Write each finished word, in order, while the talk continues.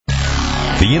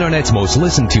the Internet's most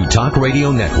listened to talk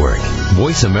radio network,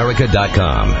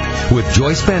 VoiceAmerica.com, with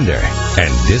Joyce Bender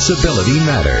and Disability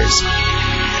Matters.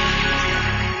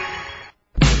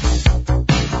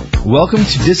 Welcome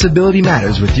to Disability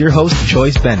Matters with your host,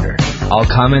 Joyce Bender. All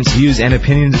comments, views, and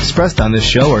opinions expressed on this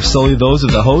show are solely those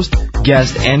of the host,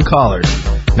 guest, and callers.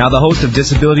 Now the host of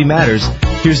Disability Matters,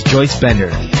 here's Joyce Bender.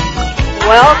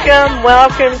 Welcome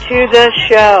to the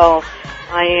show.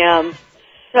 I am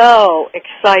so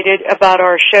excited about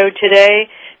our show today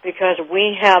because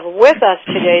we have with us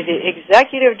today the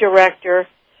Executive Director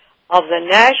of the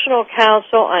National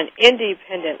Council on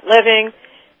Independent Living,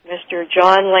 Mr.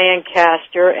 John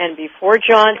Lancaster. And before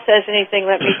John says anything,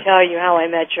 let me tell you how I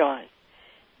met John.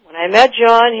 When I met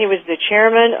John, he was the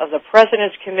chairman of the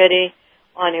President's Committee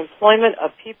on Employment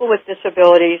of People with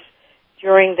Disabilities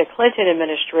during the Clinton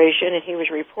administration, and he was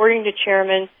reporting to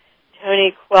Chairman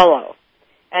Tony Coelho.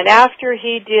 And after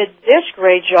he did this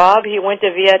great job, he went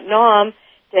to Vietnam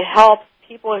to help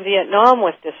people in Vietnam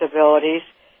with disabilities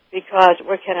because,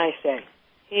 what can I say,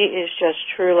 he is just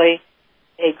truly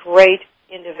a great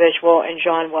individual. And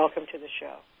John, welcome to the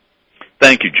show.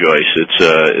 Thank you, Joyce.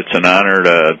 It's an honor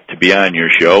to be on your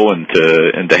show and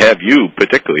to have you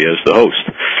particularly as the host.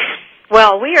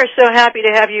 Well, we are so happy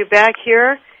to have you back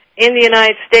here in the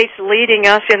United States, leading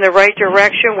us in the right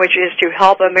direction, which is to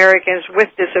help Americans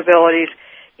with disabilities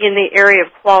in the area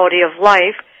of quality of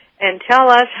life. And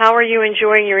tell us, how are you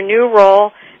enjoying your new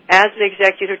role as the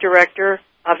Executive Director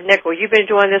of NCIL? You've been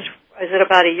doing this, is it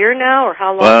about a year now, or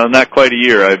how long? Well, not quite a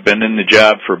year. I've been in the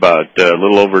job for about a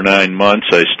little over 9 months.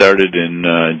 I started in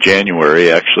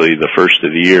January. Actually, the first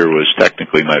of the year was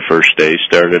technically my first day.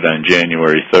 Started on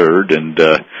January 3rd, and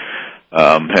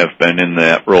have been in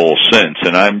that role since.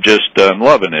 And I'm just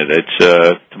loving it. It's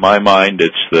to my mind,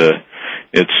 it's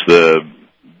the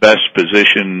best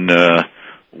position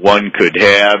one could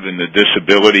have in the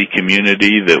disability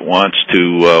community that wants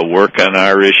to work on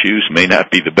our issues. May not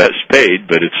be the best paid,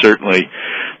 but it's certainly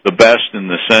the best in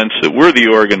the sense that we're the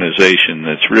organization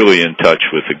that's really in touch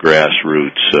with the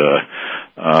grassroots.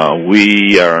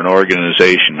 We are an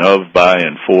organization of, by,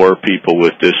 and for people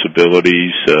with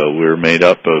disabilities. We're made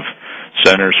up of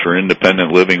centers for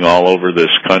independent living all over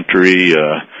this country,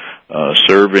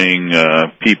 serving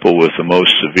people with the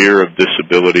most severe of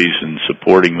disabilities and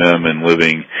supporting them in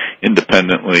living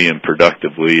independently and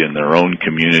productively in their own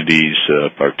communities,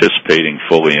 participating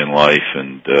fully in life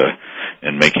and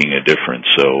making a difference.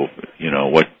 So, you know,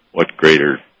 what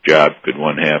greater job could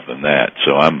one have than that?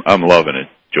 So I'm loving it,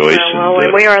 Joyce. Well,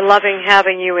 we are loving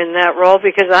having you in that role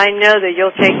because I know that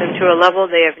you'll take them to a level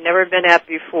they have never been at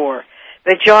before.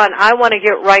 But, John, I want to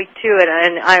get right to it,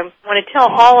 and I want to tell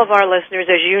all of our listeners,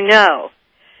 as you know,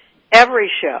 every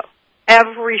show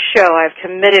I've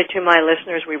committed to my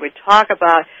listeners, we would talk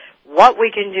about what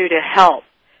we can do to help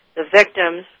the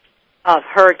victims of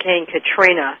Hurricane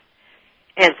Katrina.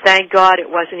 And thank God it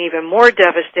wasn't even more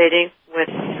devastating with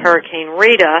Hurricane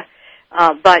Rita,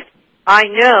 but I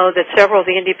know that several of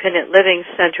the independent living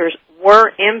centers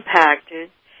were impacted,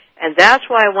 and that's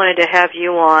why I wanted to have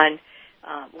you on.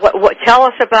 Tell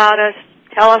us about us.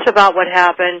 Tell us about what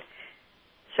happened,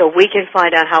 so we can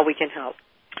find out how we can help.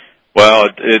 Well,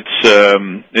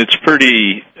 it's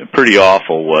pretty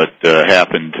awful what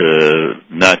happened to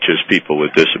not just people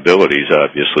with disabilities,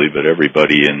 obviously, but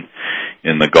everybody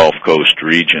in the Gulf Coast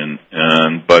region.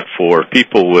 But for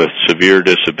people with severe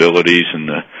disabilities and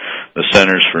the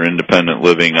Centers for Independent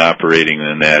Living operating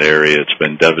in that area, it's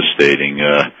been devastating.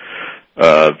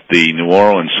 The New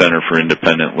Orleans Center for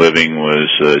Independent Living was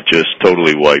just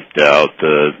totally wiped out,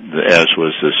 as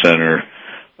was the center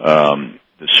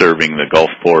serving the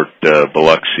Gulfport,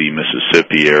 Biloxi,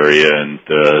 Mississippi area, and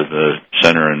the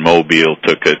center in Mobile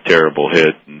took a terrible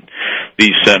hit. And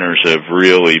these centers have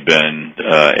really been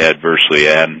adversely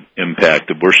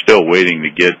impacted. We're still waiting to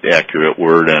get accurate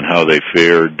word on how they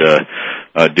fared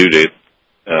due to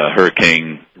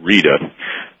Hurricane Rita.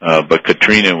 But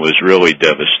Katrina was really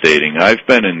devastating. I've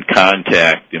been in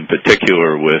contact in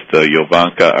particular with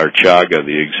Jovanka Archaga,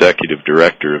 the executive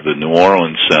director of the New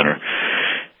Orleans Center,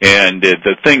 and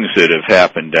the things that have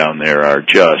happened down there are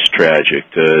just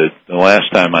tragic. The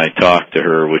last time I talked to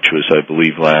her, which was, I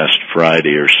believe, last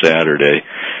Friday or Saturday,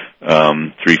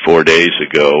 3-4 days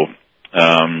ago,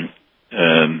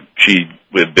 she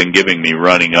had been giving me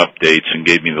running updates and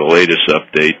gave me the latest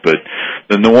update, but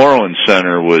the New Orleans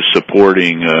Center was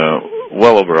supporting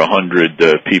well over 100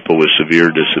 people with severe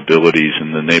disabilities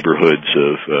in the neighborhoods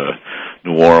of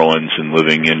New Orleans and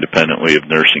living independently of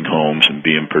nursing homes and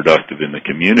being productive in the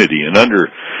community. And under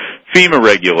FEMA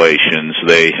regulations,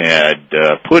 they had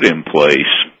put in place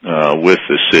with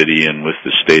the city and with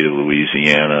the state of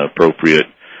Louisiana appropriate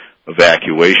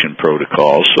evacuation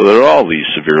protocols so that all these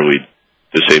severely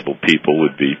disabled people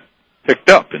would be picked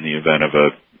up in the event of a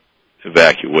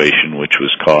evacuation which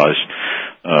was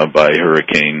caused by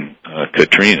Hurricane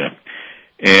Katrina.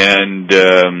 And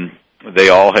they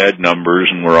all had numbers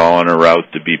and were all on a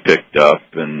route to be picked up,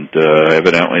 and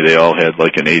evidently they all had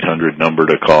like an 800 number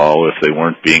to call if they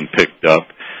weren't being picked up.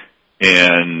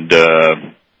 And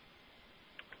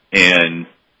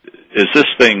as this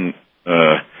thing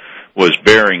was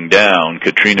bearing down,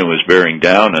 Katrina was bearing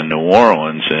down in New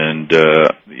Orleans, and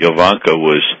Ivanka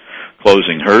was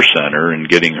closing her center and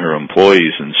getting her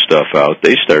employees and stuff out,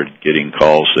 they started getting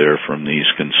calls there from these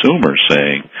consumers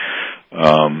saying,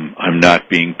 I'm not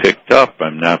being picked up,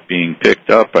 I'm not being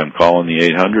picked up, I'm calling the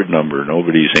 800 number,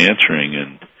 nobody's answering,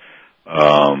 and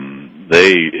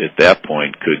they, at that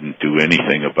point, couldn't do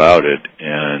anything about it,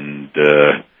 and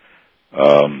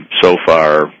so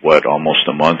far, almost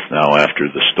a month now after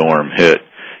the storm hit,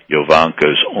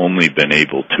 Ivanka's only been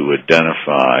able to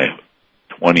identify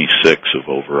 26 of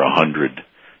over 100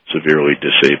 severely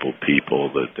disabled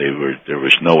people, that there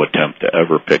was no attempt to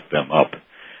ever pick them up.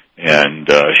 And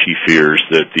she fears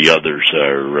that the others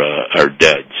are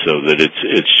dead, so that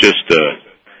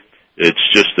it's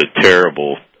just a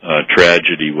terrible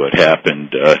tragedy what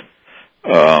happened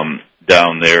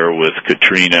down there with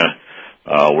Katrina.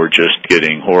 We're just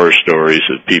getting horror stories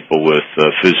of people with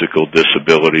physical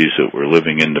disabilities that were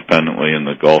living independently in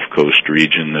the Gulf Coast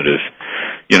region that have,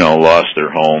 lost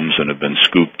their homes and have been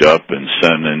scooped up and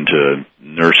sent into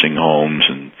nursing homes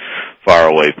and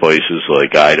faraway places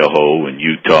like Idaho and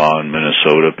Utah and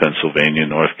Minnesota, Pennsylvania,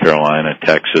 North Carolina,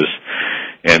 Texas.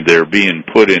 And they're being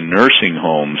put in nursing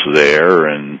homes there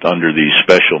and under these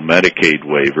special Medicaid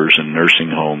waivers in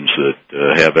nursing homes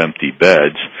that have empty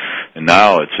beds. And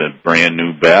now it's a brand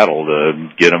new battle to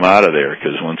get them out of there,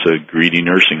 because once a greedy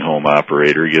nursing home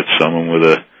operator gets someone with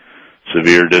a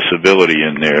severe disability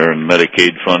in there and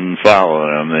Medicaid funding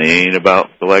following them, they ain't about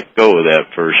to let go of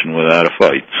that person without a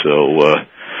fight. So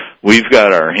we've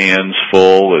got our hands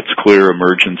full. It's clear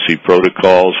emergency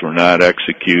protocols were not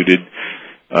executed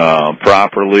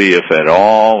properly, if at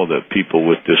all. The people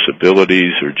with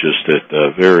disabilities are just at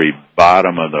the very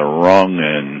bottom of the rung,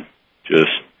 and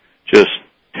just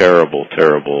terrible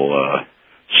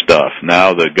stuff.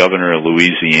 Now the governor of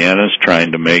Louisiana is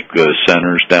trying to make the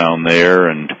centers down there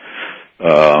and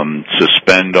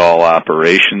suspend all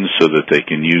operations so that they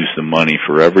can use the money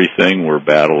for everything. We're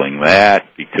battling that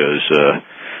because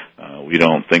we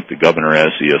don't think the governor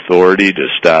has the authority to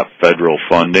stop federal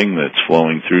funding that's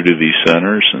flowing through to these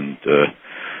centers, and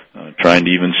trying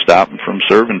to even stop them from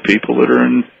serving people that are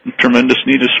in tremendous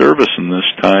need of service in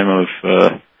this time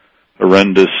of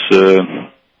horrendous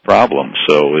problems.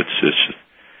 So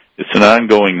it's an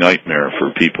ongoing nightmare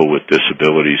for people with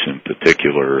disabilities in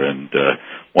particular, and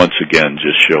once again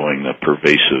just showing the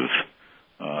pervasive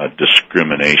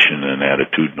discrimination and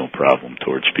attitudinal problem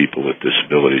towards people with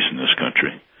disabilities in this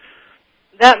country.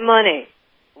 That money,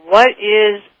 what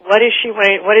is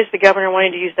the governor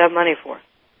wanting to use that money for?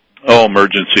 Oh,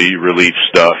 emergency relief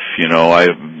stuff.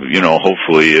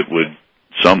 Hopefully it would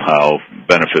somehow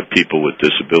benefit people with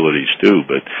disabilities too,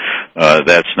 but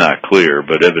that's not clear.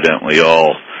 But evidently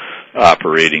all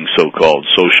operating so-called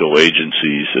social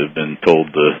agencies have been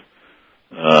told to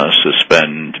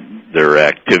suspend their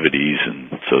activities, and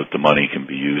so that the money can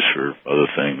be used for other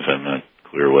things. I'm not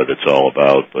clear what it's all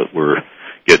about, but we're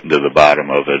getting to the bottom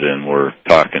of it, and we're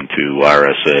talking to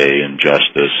RSA and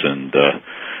Justice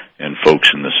and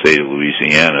folks in the state of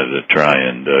Louisiana to try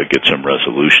and get some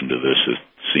resolution to this. It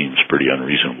seems pretty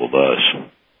unreasonable to us.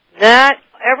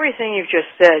 Everything you've just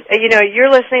said. You're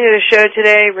listening to the show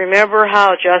today. Remember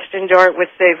how Justin Dart would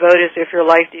say, vote as if your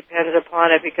life depends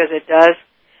upon it, because it does?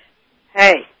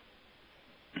 Hey,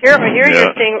 here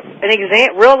you're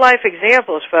seeing real-life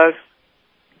examples, folks.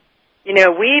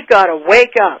 We've got to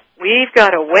wake up. We've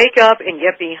got to wake up and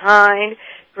get behind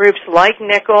groups like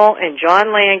Nickel and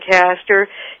John Lancaster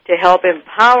to help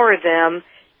empower them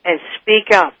and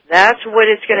speak up. That's what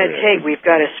it's going to take. We've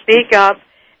got to speak up,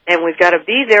 and we've got to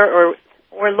be there,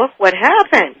 or look what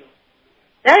happened.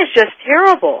 That is just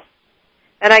terrible.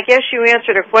 And I guess you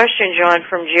answered a question, John,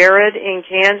 from Jared in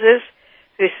Kansas,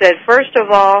 who said, first of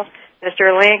all,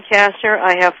 Mr. Lancaster,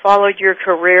 I have followed your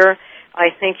career. I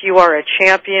think you are a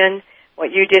champion.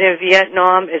 What you did in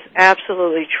Vietnam is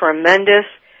absolutely tremendous.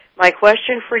 My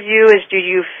question for you is, do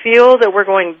you feel that we're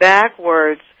going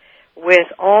backwards with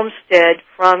Olmsted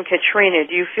from Katrina?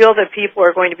 Do you feel that people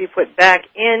are going to be put back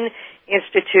in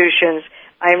institutions?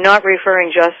 I'm not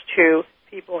referring just to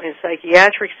people in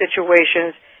psychiatric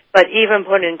situations, but even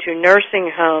put into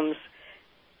nursing homes,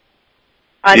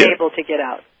 unable to get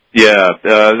out. Yeah,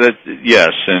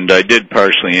 yes, and I did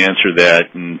partially answer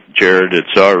that. And Jared,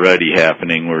 it's already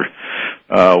happening. We're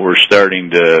starting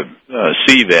to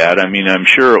see that. I mean, I'm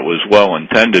sure it was well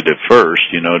intended at first,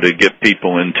 to get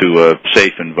people into a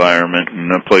safe environment and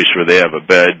a place where they have a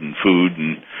bed and food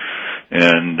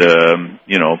and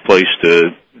a place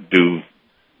to do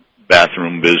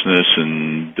bathroom business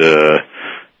and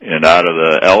out of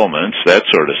the elements, that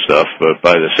sort of stuff. But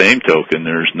by the same token,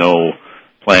 there's no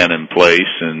plan in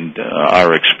place, and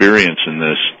our experience in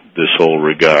this whole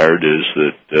regard is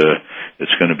that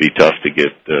it's going to be tough to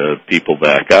get people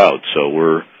back out. So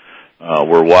we're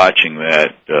watching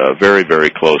that very,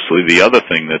 very closely. The other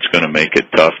thing that's going to make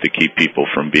it tough to keep people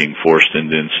from being forced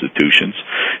into institutions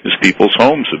is people's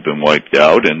homes have been wiped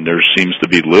out, and there seems to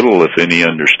be little, if any,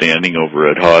 understanding over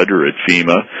at HUD or at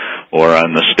FEMA or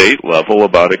on the state level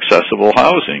about accessible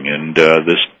housing. And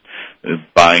this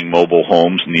buying mobile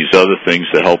homes and these other things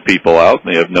to help people out,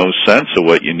 and they have no sense of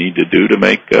what you need to do to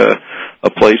make a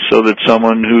place so that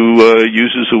someone who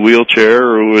uses a wheelchair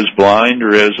or who is blind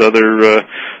or has other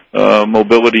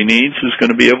mobility needs is going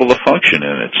to be able to function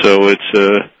in it. So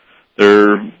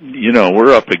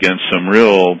we're up against some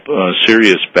real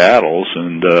serious battles,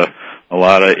 and a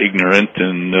lot of ignorant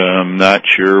and not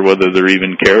sure whether they're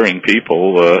even caring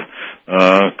people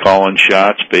calling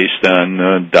shots based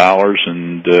on dollars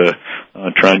and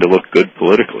trying to look good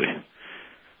politically.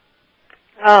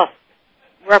 Oh,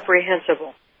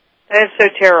 reprehensible. That is so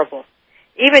terrible.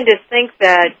 Even to think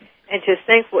that, and to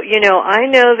think, I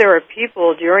know there are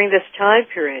people during this time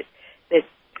period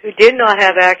who did not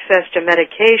have access to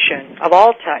medication of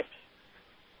all types,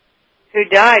 who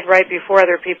died right before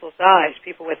other people's eyes,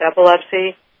 people with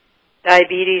epilepsy,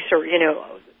 diabetes, or,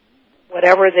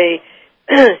 whatever the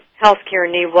healthcare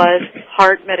need was,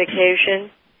 heart medication.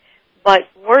 But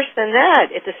worse than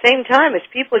that, at the same time, it's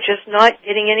people just not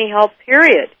getting any help,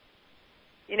 period.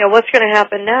 What's going to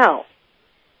happen now?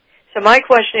 So my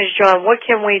question is, John, what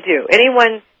can we do?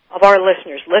 Anyone of our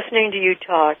listeners listening to you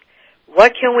talk,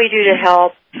 what can we do to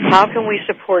help? How can we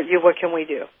support you? What can we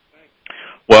do?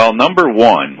 Well, number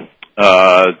one,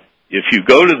 if you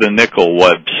go to the NCIL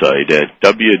website at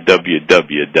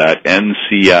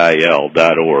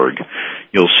www.ncil.org,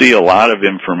 you'll see a lot of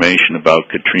information about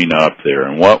Katrina up there.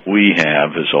 And what we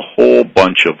have is a whole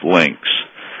bunch of links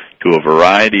to a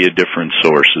variety of different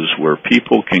sources where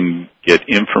people can get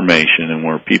information and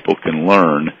where people can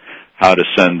learn how to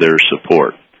send their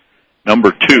support.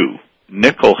 Number two,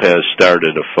 NCIL has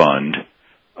started a fund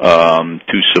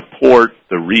to support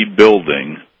the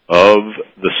rebuilding of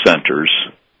the centers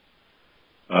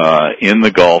in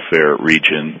the Gulf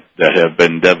region that have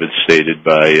been devastated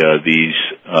by these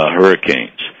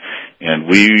hurricanes. And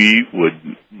we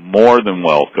would more than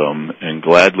welcome and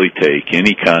gladly take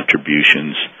any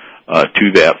contributions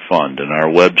to that fund. And our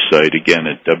website, again,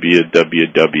 at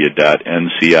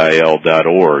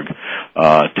www.ncil.org,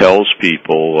 tells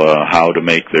people how to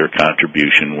make their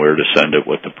contribution, where to send it,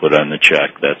 what to put on the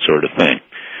check, that sort of thing.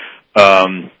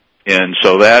 And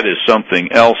so that is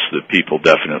something else that people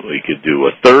definitely could do.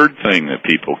 A third thing that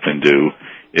people can do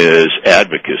is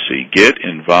advocacy. Get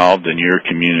involved in your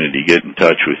community. Get in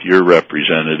touch with your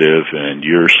representative and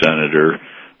your senator.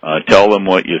 Tell them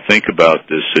what you think about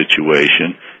this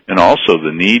situation, and also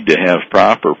the need to have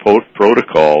proper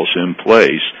protocols in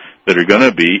place that are going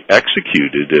to be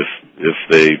executed if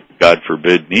they, God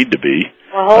forbid, need to be.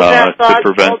 Well, hold that thought. To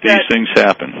prevent these things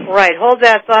happen. Right. Hold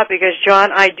that thought, because,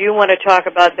 John, I do want to talk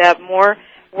about that more.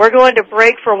 We're going to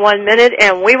break for 1 minute,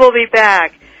 and we will be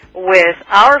back with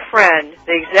our friend,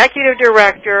 the Executive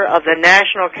Director of the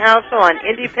National Council on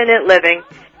Independent Living,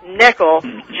 NCIL,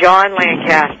 John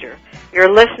Lancaster.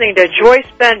 You're listening to Joyce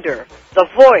Bender, the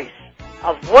voice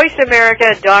of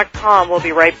VoiceAmerica.com. We'll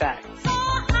be right back.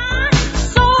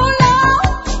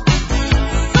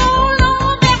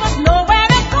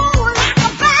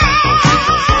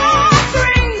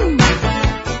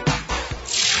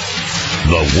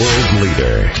 The world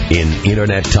leader in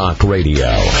Internet Talk Radio.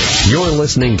 You're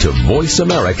listening to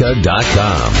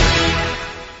VoiceAmerica.com.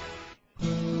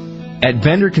 At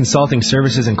Bender Consulting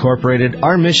Services Incorporated,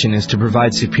 our mission is to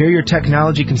provide superior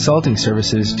technology consulting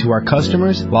services to our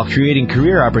customers while creating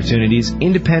career opportunities,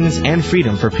 independence, and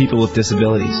freedom for people with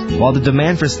disabilities. While the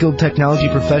demand for skilled technology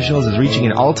professionals is reaching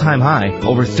an all-time high,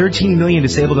 over 13 million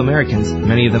disabled Americans,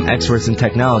 many of them experts in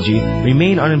technology,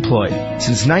 remain unemployed.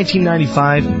 Since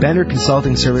 1995, Bender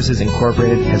Consulting Services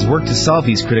Incorporated has worked to solve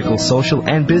these critical social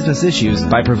and business issues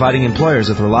by providing employers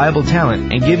with reliable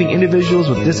talent and giving individuals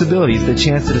with disabilities the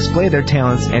chance to display their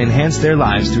talents and enhance their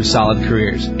lives through solid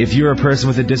careers. If you're a person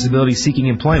with a disability seeking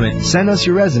employment, send us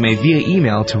your resume via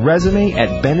email to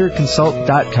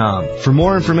resume@benderconsult.com. For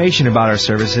more information about our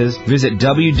services, visit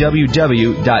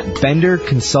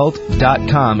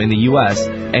www.benderconsult.com in the U.S.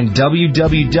 and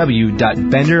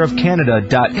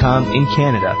www.benderofcanada.com in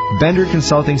Canada. Bender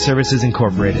Consulting Services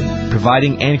Incorporated,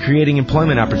 providing and creating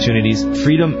employment opportunities,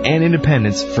 freedom, and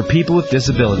independence for people with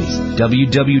disabilities.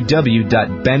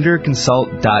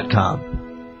 www.benderconsult.com.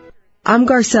 I'm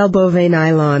Garcelle Beauvais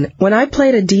Nylon. When I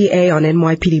played a DA on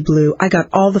NYPD Blue, I got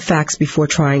all the facts before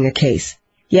trying a case.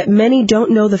 Yet many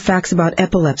don't know the facts about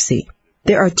epilepsy.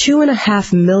 There are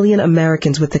 2.5 million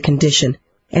Americans with the condition,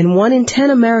 and 1 in 10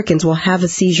 Americans will have a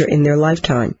seizure in their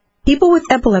lifetime. People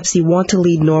with epilepsy want to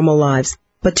lead normal lives,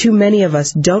 but too many of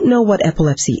us don't know what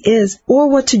epilepsy is or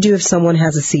what to do if someone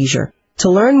has a seizure. To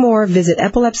learn more, visit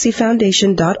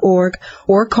epilepsyfoundation.org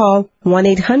or call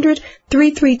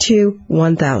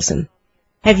 1-800-332-1000.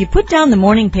 Have you put down the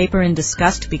morning paper in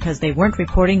disgust because they weren't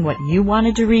reporting what you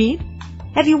wanted to read?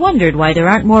 Have you wondered why there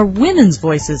aren't more women's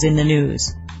voices in the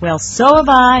news? Well, so have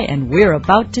I, and we're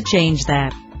about to change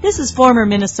that. This is former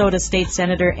Minnesota State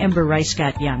Senator Ember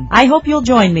Reichgott-Young. I hope you'll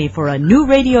join me for a new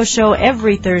radio show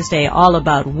every Thursday all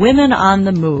about women on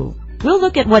the move. We'll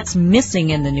look at what's missing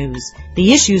in the news,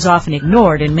 the issues often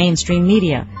ignored in mainstream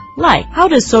media, like how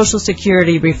does Social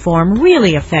Security reform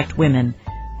really affect women?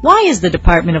 Why is the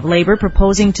Department of Labor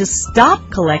proposing to stop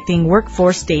collecting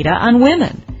workforce data on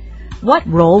women? What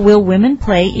role will women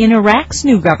play in Iraq's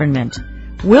new government?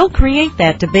 We'll create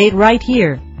that debate right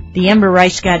here. The Ember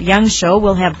Reichgott-Young Show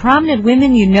will have prominent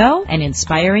women you know and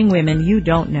inspiring women you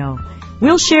don't know.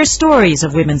 We'll share stories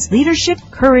of women's leadership,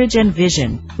 courage, and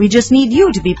vision. We just need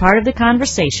you to be part of the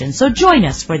conversation, so join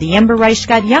us for the Ember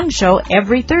Reichgott-Young Show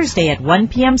every Thursday at 1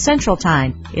 p.m. Central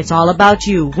Time. It's all about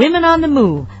you, Women on the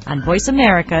Move, on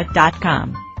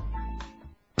VoiceAmerica.com.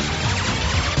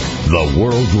 The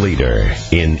world leader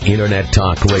in Internet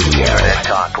Talk Radio.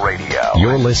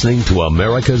 You're listening to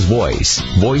America's Voice,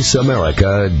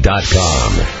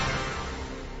 VoiceAmerica.com.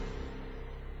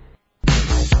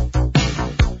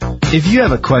 If you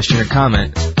have a question or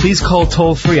comment, please call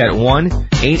toll-free at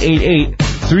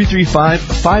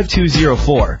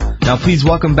 1-888-335-5204. Now please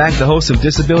welcome back the host of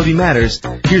Disability Matters.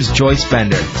 Here's Joyce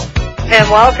Bender. And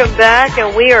welcome back,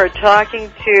 and we are talking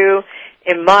to,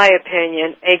 in my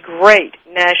opinion, a great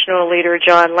national leader,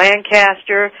 John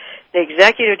Lancaster, the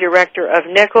Executive Director of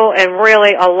NCIL, and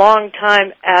really a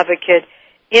long-time advocate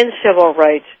in civil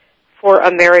rights for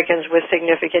Americans with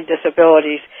significant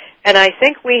disabilities. And I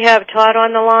think we have Todd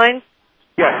on the line.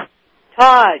 Yes.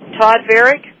 Todd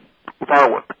Varick?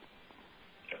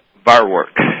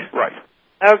 Varwork. Right.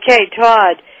 Okay,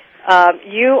 Todd,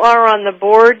 you are on the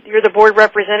board. You're the board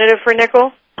representative for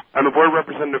NCIL? I'm the board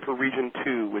representative for Region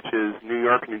 2, which is New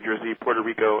York, New Jersey, Puerto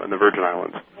Rico, and the Virgin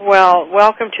Islands. Well,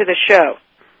 welcome to the show.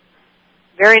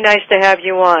 Very nice to have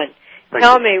you on.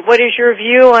 Tell me, what is your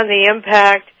view on the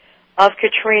impact of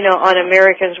Katrina on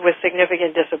Americans with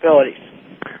significant disabilities?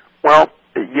 Well,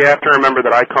 you have to remember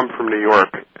that I come from New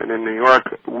York, and in New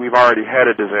York, we've already had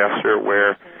a disaster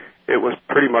where it was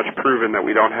pretty much proven that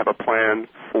we don't have a plan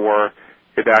for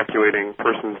evacuating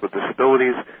persons with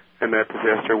disabilities, and that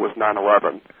disaster was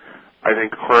 9/11. I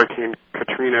think Hurricane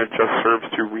Katrina just serves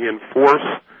to reinforce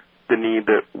the need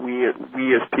that we as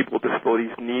people with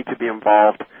disabilities need to be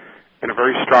involved in a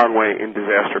very strong way in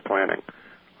disaster planning.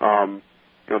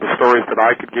 The stories that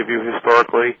I could give you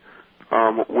historically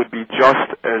would be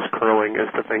just as curling as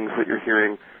the things that you're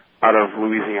hearing out of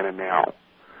Louisiana now.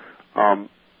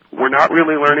 We're not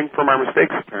really learning from our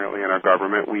mistakes, apparently, in our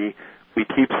government. We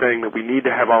keep saying that we need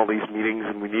to have all these meetings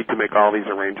and we need to make all these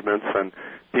arrangements, and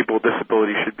people with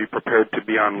disabilities should be prepared to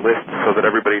be on lists so that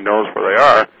everybody knows where they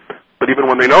are. But even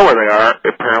when they know where they are,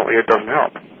 apparently it doesn't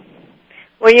help.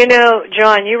 Well,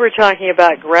 John, you were talking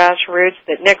about grassroots,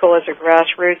 that NCIL is a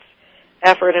grassroots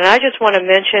effort, and I just want to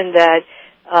mention that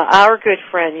our good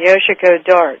friend, Yoshiko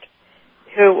Dart,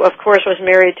 who, of course, was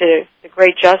married to the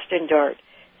great Justin Dart,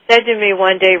 said to me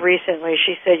one day recently,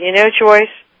 she said, Joyce,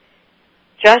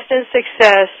 Justin's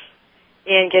success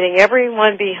in getting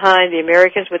everyone behind the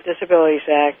Americans with Disabilities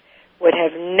Act would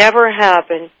have never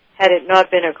happened had it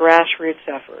not been a grassroots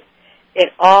effort.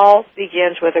 It all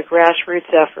begins with a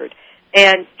grassroots effort.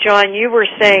 And, John, you were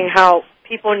saying how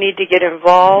people need to get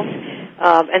involved,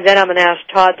 and then I'm going to ask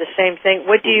Todd the same thing.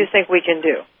 What do you think we can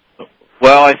do?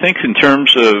 Well, I think in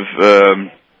terms of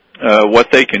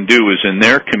what they can do is in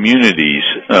their communities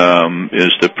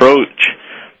is to approach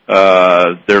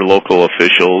their local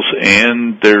officials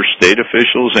and their state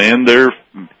officials and their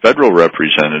federal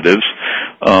representatives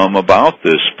about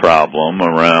this problem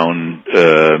around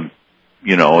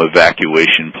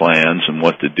evacuation plans and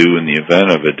what to do in the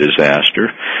event of a disaster,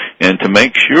 and to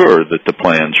make sure that the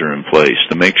plans are in place,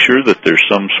 to make sure that there's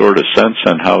some sort of sense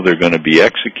on how they're going to be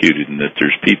executed, and that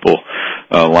there's people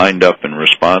lined up and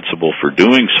responsible for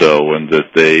doing so, and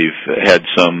that they've had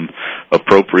some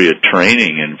appropriate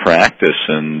training and practice,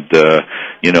 and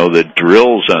that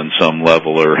drills on some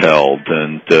level are held,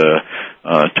 and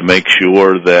to make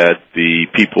sure that the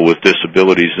people with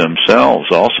disabilities themselves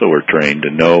also are trained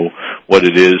to know what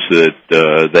it is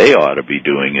that they ought to be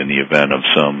doing in the event of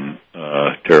some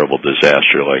terrible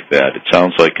disaster like that. It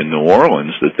sounds like in New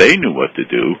Orleans that they knew what to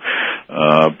do,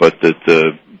 but that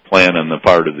the plan on the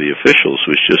part of the officials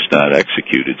was just not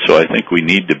executed. So I think we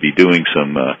need to be doing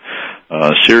some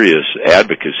serious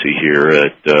advocacy here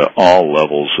at all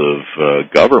levels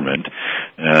of government,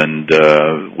 and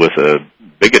with a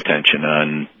big attention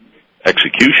on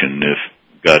execution if,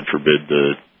 God forbid,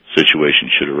 the situation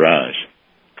should arise.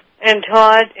 And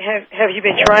Todd, have you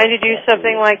been trying to do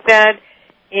something like that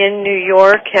in New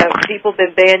York? Have people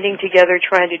been banding together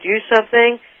trying to do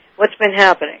something? What's been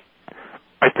happening?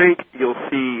 I think you'll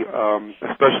see,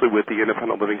 especially with the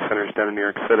independent living centers down in New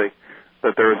York City,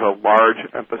 that there is a large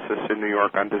emphasis in New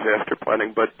York on disaster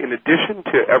planning. But in addition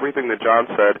to everything that John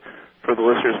said, for the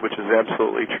listeners, which is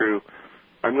absolutely true,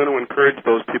 I'm going to encourage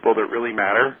those people that really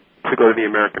matter to go to the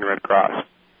American Red Cross.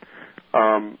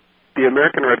 The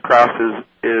American Red Cross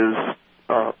is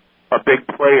a big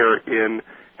player in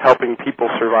helping people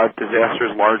survive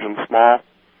disasters large and small,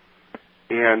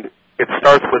 and it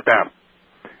starts with them.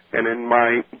 And in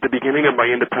the beginning of my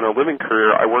independent living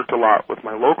career, I worked a lot with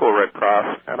my local Red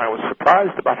Cross, and I was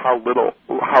surprised about how little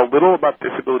about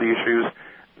disability issues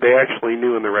they actually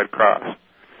knew in the Red Cross.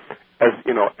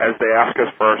 As they ask us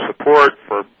for our support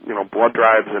for blood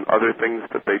drives and other things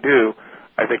that they do,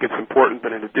 I think it's important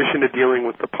that in addition to dealing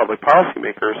with the public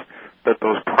policymakers, that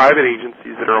those private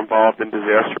agencies that are involved in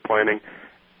disaster planning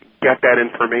get that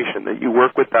information, that you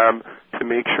work with them to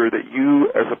make sure that you,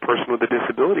 as a person with a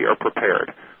disability, are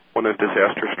prepared when a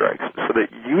disaster strikes, so that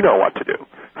you know what to do,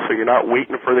 so you're not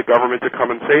waiting for the government to come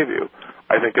and save you.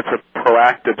 I think it's a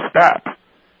proactive step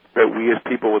that we as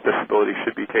people with disabilities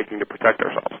should be taking to protect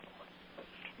ourselves.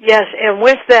 Yes, and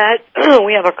with that,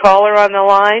 we have a caller on the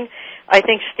line. I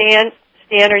think Stan,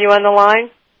 are you on the line?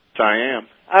 Yes, I am.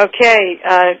 Okay,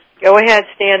 go ahead,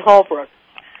 Stan Holbrook.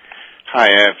 Hi,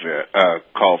 I have a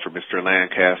call for Mr.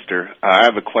 Lancaster. I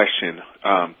have a question.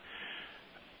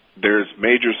 There's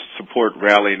major support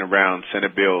rallying around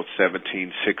Senate Bill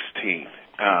 1716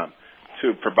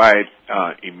 to provide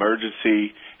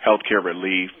emergency health care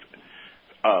relief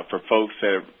for folks that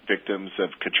are victims of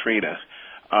Katrina.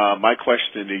 My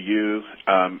question to you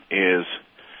is,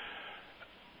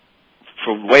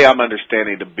 from the way I'm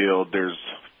understanding the bill, there's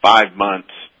 5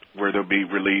 months where there'll be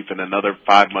relief and another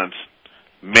 5 months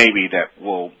maybe that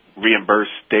will reimburse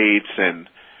states and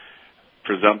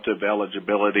presumptive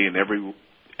eligibility, and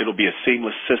it'll be a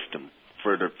seamless system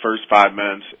for the first 5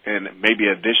 months and maybe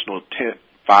an additional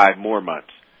 5 more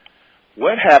months.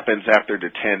 What happens after the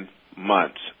 10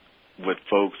 months with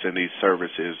folks in these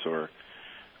services? Or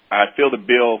I feel the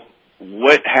bill,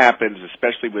 what happens,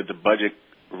 especially with the budget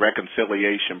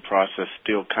reconciliation process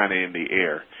still kind of in the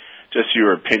air? Just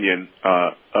your opinion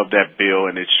of that bill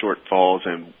and its shortfalls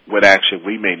and what action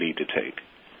we may need to take.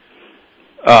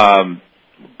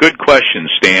 Good question,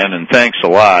 Stan, and thanks a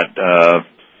lot.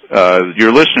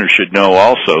 Your listeners should know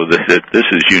also that this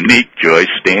is unique, Joyce.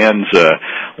 Stan's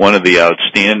one of the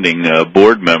outstanding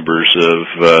board members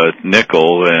of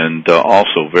Nickel, and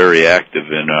also very active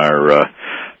in our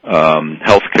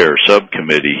healthcare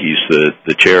subcommittee. He's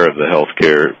the chair of the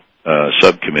healthcare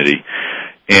subcommittee.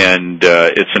 And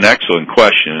it's an excellent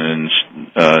question,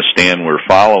 and Stan, we're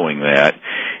following that.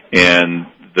 And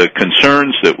the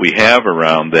concerns that we have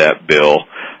around that bill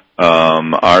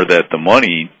are that the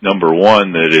money, number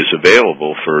one, that is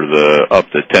available for the up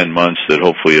to 10 months that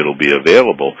hopefully it'll be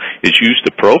available, is used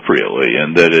appropriately,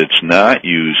 and that it's not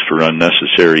used for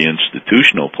unnecessary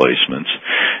institutional placements,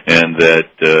 and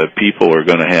that people are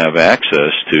going to have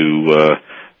access to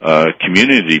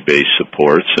community-based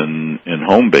supports and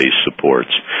home-based supports.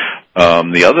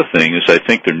 The other thing is I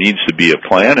think there needs to be a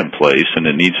plan in place, and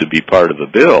it needs to be part of the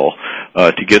bill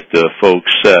to get the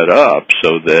folks set up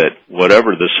so that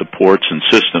whatever the supports and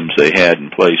systems they had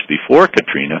in place before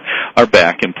Katrina are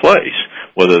back in place,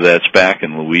 whether that's back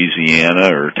in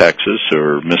Louisiana or Texas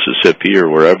or Mississippi or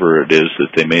wherever it is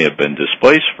that they may have been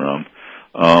displaced from,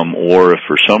 or if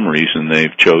for some reason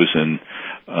they've chosen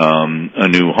a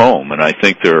new home. And I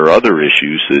think there are other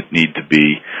issues that need to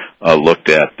be looked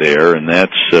at there, and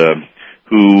that's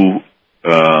who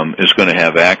is going to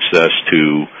have access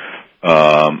to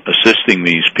assisting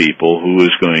these people, who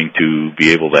is going to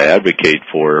be able to advocate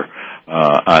for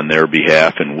on their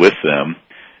behalf and with them,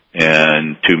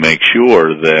 and to make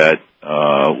sure that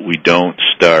we don't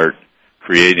start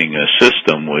creating a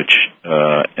system which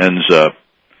ends up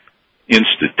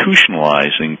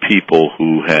institutionalizing people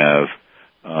who have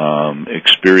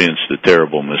experienced the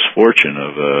terrible misfortune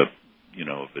of a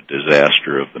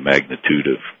disaster of the magnitude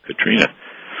of Katrina.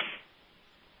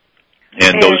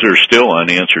 And those are still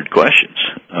unanswered questions.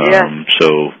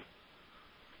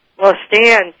 Well,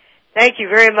 Stan, thank you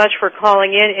very much for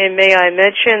calling in, and may I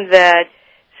mention that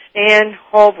Stan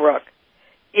Holbrook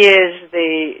is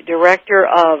the director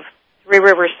of Three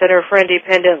Rivers Center for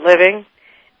Independent Living,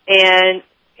 and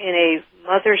in a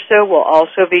month or so will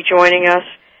also be joining us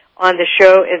on the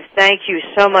show. And thank you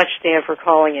so much, Stan, for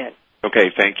calling in.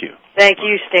 Okay, thank you. Thank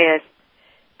you, Stan.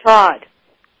 Todd,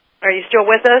 are you still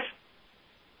with us?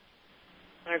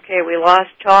 Okay, we lost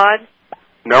Todd.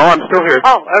 No, I'm still here.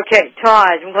 Oh, okay,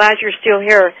 Todd, I'm glad you're still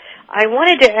here. I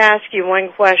wanted to ask you one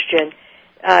question.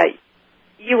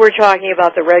 You were talking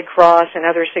about the Red Cross and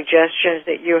other suggestions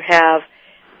that you have.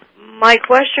 My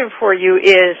question for you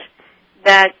is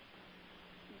that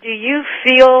do you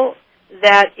feel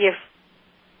that if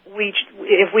we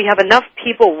have enough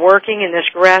people working in this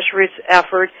grassroots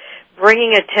effort,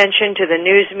 bringing attention to the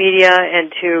news media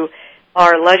and to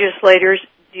our legislators,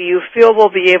 do you feel we'll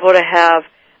be able to have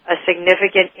a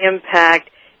significant impact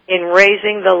in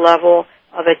raising the level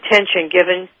of attention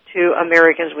given to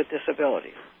Americans with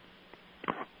disabilities?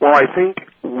 Well, I think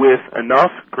with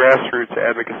enough grassroots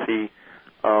advocacy,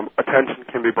 attention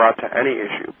can be brought to any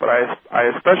issue. But I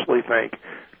especially think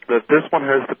that this one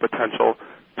has the potential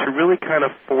to really kind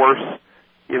of force,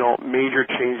 major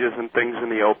changes and things in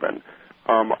the open.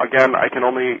 Again, I can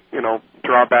only,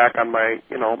 draw back on my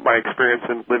experience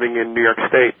in living in New York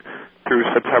State through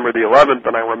September the 11th,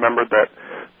 and I remembered that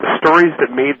the stories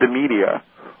that made the media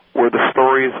were the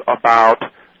stories about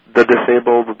the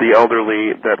disabled, the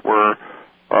elderly that were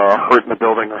hurt in the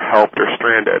building or helped or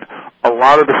stranded. A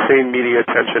lot of the same media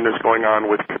attention is going on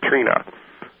with Katrina.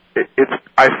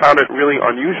 I found it really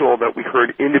unusual that we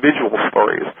heard individual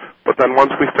stories, but then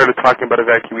once we started talking about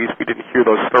evacuees, we didn't hear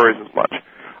those stories as much.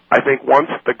 I think once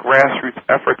the grassroots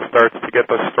effort starts to get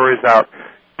those stories out,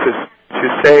 to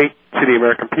say to the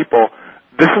American people,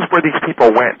 this is where these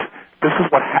people went. This is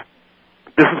what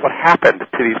happened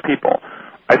to these people.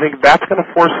 I think that's going to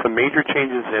force some major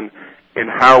changes in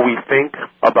how we think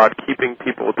about keeping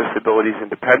people with disabilities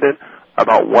independent,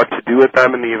 about what to do with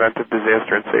them in the event of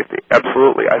disaster and safety.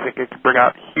 Absolutely. I think it could bring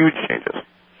out huge changes.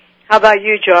 How about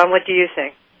you, John? What do you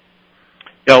think?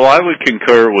 Yeah, well, I would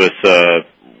concur with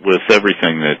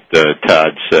everything that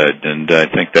Todd said, and I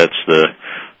think that's the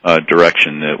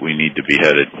direction that we need to be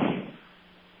headed.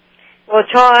 Well,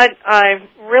 Todd, I'm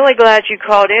really glad you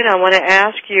called in. I want to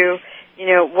ask you,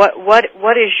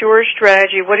 what is your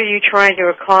strategy? What are you trying to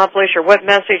accomplish, or what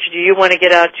message do you want to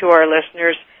get out to our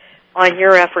listeners on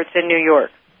your efforts in New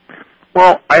York?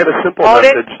 Well, I have a simple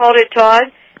message. Hold it,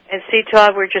 Todd. And see,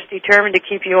 Todd, we're just determined to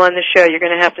keep you on the show. You're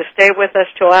going to have to stay with us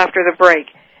till after the break.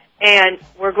 And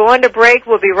we're going to break.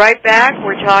 We'll be right back.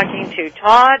 We're talking to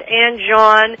Todd and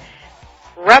John,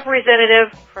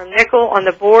 representative from Nickel on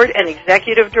the board and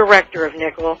executive director of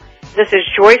Nickel. This is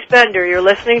Joyce Bender. You're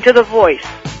listening to The Voice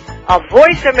of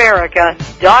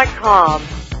VoiceAmerica.com.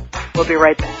 We'll be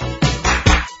right back.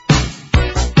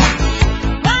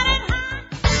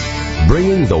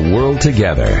 Bringing the world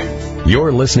together.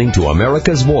 You're listening to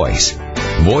America's Voice,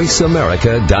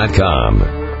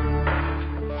 VoiceAmerica.com.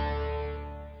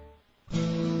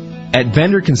 At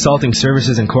Bender Consulting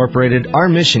Services Incorporated, our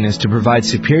mission is to provide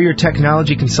superior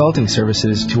technology consulting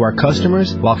services to our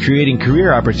customers while creating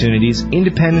career opportunities,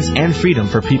 independence, and freedom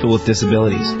for people with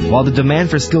disabilities. While the demand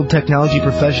for skilled technology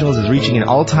professionals is reaching an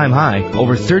all-time high,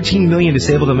 over 13 million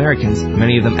disabled Americans,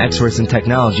 many of them experts in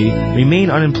technology,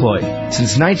 remain unemployed.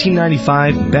 Since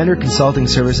 1995, Bender Consulting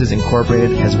Services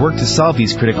Incorporated has worked to solve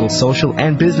these critical social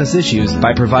and business issues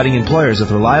by providing employers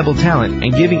with reliable talent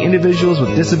and giving individuals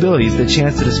with disabilities the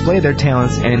chance to display their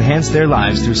talents and enhance their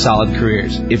lives through solid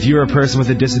careers. If you're a person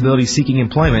with a disability seeking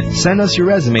employment, send us your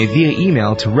resume via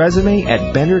email to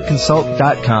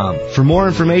resume@benderconsult.com. For more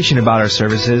information about our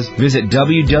services, visit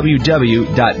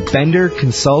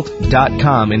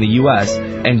www.benderconsult.com in the U.S.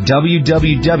 and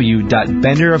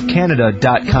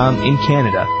www.benderofcanada.com in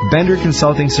Canada. Bender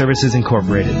Consulting Services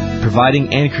Incorporated,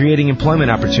 providing and creating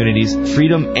employment opportunities,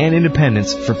 freedom, and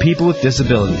independence for people with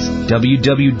disabilities.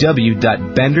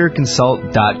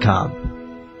 www.benderconsult.com.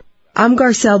 I'm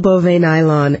Garcelle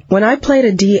Beauvais-Nylon. When I played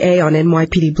a DA on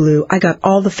NYPD Blue, I got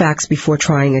all the facts before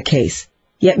trying a case.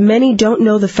 Yet many don't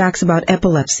know the facts about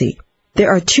epilepsy.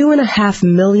 There are 2.5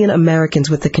 million Americans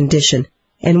with the condition,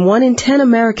 and 1 in 10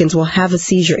 Americans will have a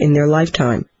seizure in their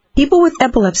lifetime. People with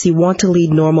epilepsy want to lead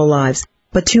normal lives,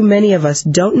 but too many of us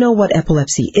don't know what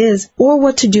epilepsy is or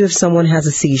what to do if someone has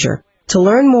a seizure. To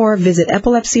learn more, visit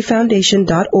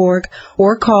epilepsyfoundation.org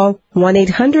or call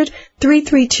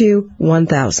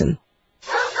 1-800-332-1000.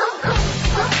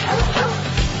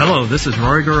 Hello, this is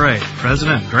Rory Garay,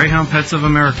 President of Greyhound Pets of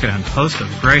America and host of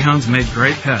Greyhounds Made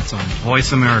Great Pets on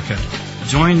Voice America.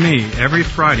 Join me every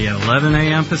Friday at 11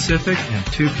 a.m. Pacific and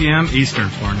 2 p.m. Eastern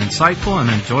for an insightful and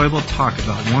enjoyable talk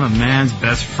about one of man's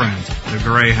best friends, the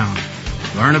Greyhound.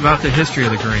 Learn about the history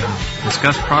of the Greyhound,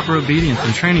 discuss proper obedience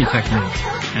and training techniques,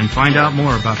 and find out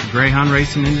more about the Greyhound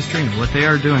racing industry and what they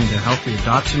are doing to help the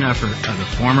adoption effort of the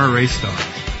former race dogs.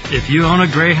 If you own a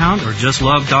Greyhound or just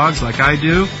love dogs like I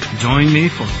do, join me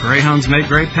for Greyhounds Make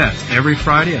Great Pets every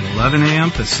Friday at 11 a.m.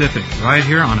 Pacific, right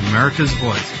here on America's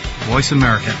Voice,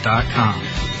 voiceamerica.com.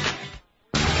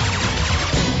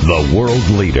 The world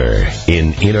leader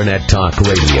in Internet Talk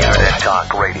Radio.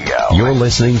 You're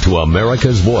listening to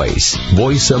America's Voice,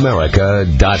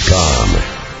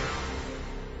 voiceamerica.com.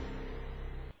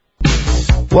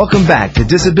 Welcome back to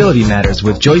Disability Matters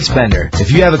with Joyce Bender.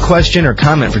 If you have a question or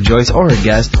comment for Joyce or her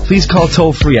guest, please call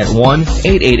toll-free at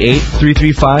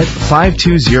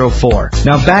 1-888-335-5204.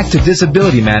 Now back to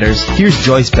Disability Matters. Here's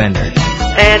Joyce Bender.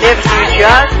 And if you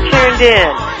just tuned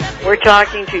in, we're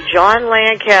talking to John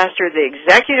Lancaster, the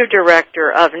Executive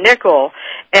Director of NCIL,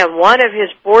 and one of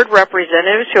his board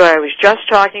representatives who I was just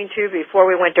talking to before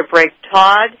we went to break.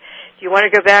 Todd, do you want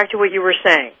to go back to what you were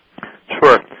saying?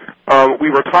 Sure. We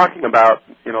were talking about,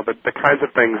 the kinds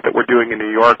of things that we're doing in New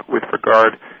York with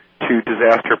regard to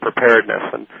disaster preparedness.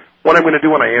 And what I'm going to do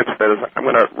when I answer that is I'm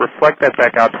going to reflect that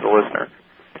back out to the listener.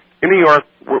 In New York,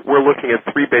 we're looking at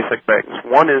 3 basic things.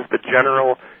 One is the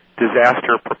general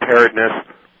disaster preparedness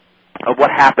of what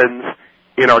happens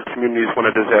in our communities when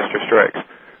a disaster strikes.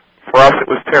 For us, it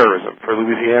was terrorism. For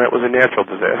Louisiana, it was a natural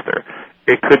disaster.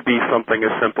 It could be something as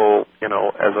simple,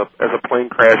 as a plane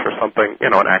crash or something,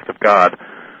 an act of God.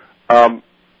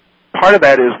 Part of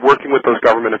that is working with those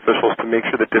government officials to make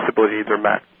sure that disability needs are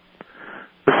met.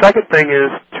 The second thing is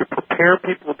to prepare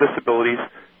people with disabilities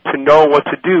to know what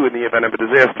to do in the event of a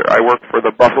disaster. I work for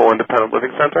the Buffalo Independent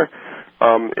Living Center.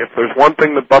 If there's one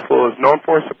thing that Buffalo is known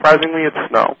for, surprisingly, it's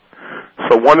snow.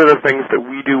 So one of the things that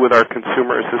we do with our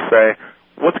consumers is say,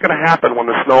 what's going to happen when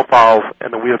the snow falls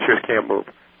and the wheelchairs can't move?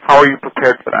 How are you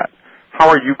prepared for that? How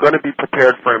are you going to be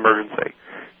prepared for emergency?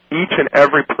 Each and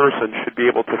every person should be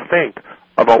able to think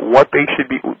about what they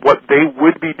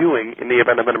would be doing in the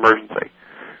event of an emergency.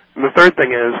 And the third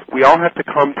thing is we all have to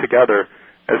come together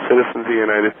as citizens of the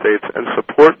United States and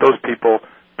support those people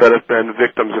that have been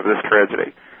victims of this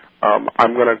tragedy.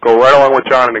 I'm going to go right along with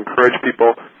John and encourage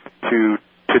people to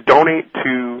donate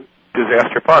to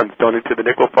disaster funds. Donate to the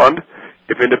NCIL Fund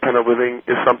if independent living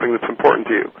is something that's important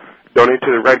to you. Donate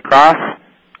to the Red Cross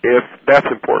if that's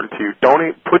important to you.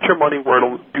 Put your money where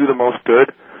it'll do the most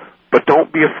good, but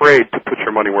don't be afraid to put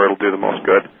your money where it'll do the most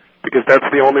good, because that's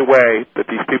the only way that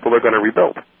these people are going to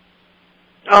rebuild.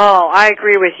 Oh, I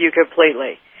agree with you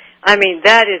completely. I mean,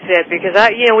 that is it, because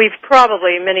we've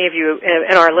probably, many of you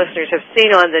and our listeners have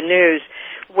seen on the news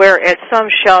where at some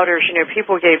shelters,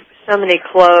 people gave so many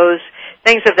clothes,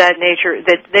 things of that nature,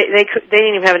 that they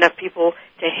didn't even have enough people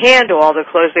to handle all the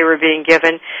clothes they were being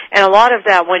given, and a lot of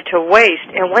that went to waste,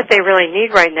 and what they really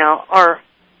need right now are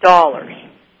dollars,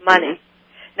 money.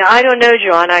 Now, I don't know,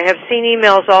 John, I have seen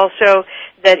emails also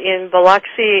that in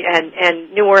Biloxi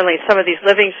and New Orleans, some of these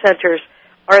living centers,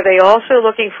 are they also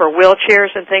looking for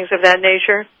wheelchairs and things of that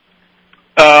nature?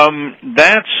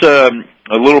 That's a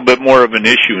little bit more of an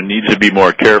issue and needs to be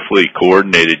more carefully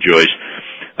coordinated, Joyce.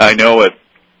 I know at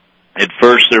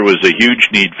first there was a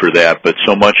huge need for that, but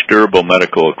so much durable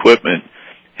medical equipment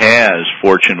has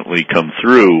fortunately come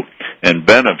through and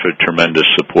been of a tremendous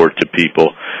support to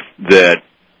people that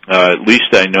at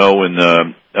least I know in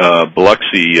the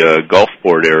Biloxi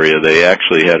Gulfport area, they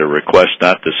actually had a request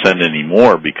not to send any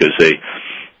more because they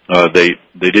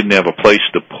didn't have a place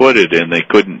to put it and they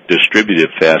couldn't distribute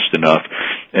it fast enough,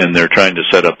 and they're trying to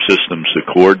set up systems to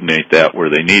coordinate that where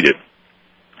they need it.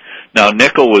 Now,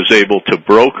 NCIL was able to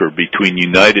broker between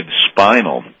United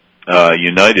Spinal.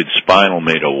 United Spinal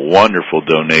made a wonderful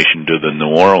donation to the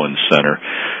New Orleans Center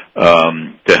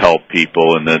to help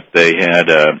people, and that they had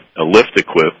a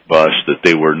lift-equipped bus that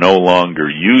they were no longer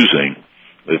using,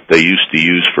 that they used to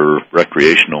use for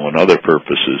recreational and other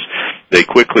purposes. They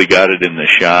quickly got it in the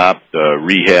shop,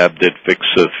 rehabbed it,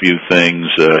 fixed a few things,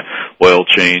 oil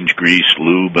change, grease,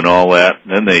 lube, and all that.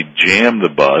 And then they jammed the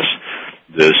bus,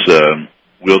 this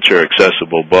wheelchair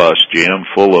accessible bus jammed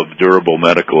full of durable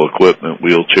medical equipment,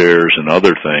 wheelchairs, and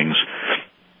other things,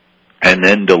 and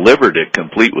then delivered it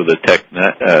complete with a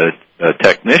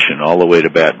technician all the way to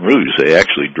Baton Rouge. They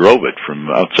actually drove it from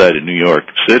outside of New York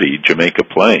City, Jamaica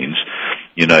Plains,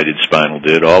 United Spinal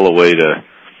did, all the way to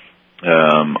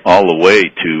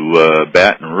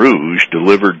Baton Rouge,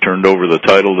 delivered, turned over the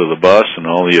title to the bus and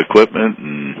all the equipment,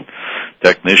 and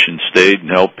technicians stayed and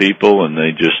helped people, and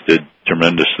they just did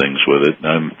tremendous things with it.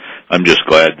 And I'm just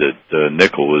glad that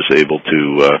Nickel was able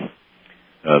to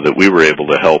that we were able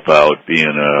to help out, being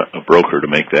a broker, to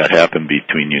make that happen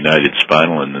between United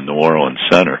Spinal and the New Orleans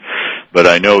Center. But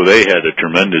I know they had a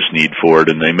tremendous need for it,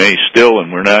 and they may still,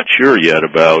 and we're not sure yet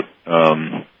about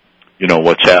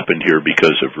what's happened here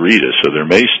because of Rita. So there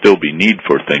may still be need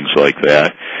for things like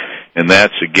that. And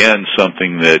that's, again,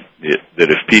 something that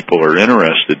if people are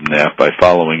interested in that, by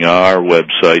following our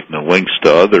website and the links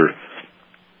to other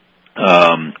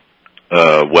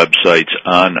websites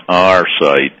on our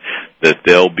site, that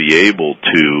they'll be able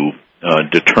to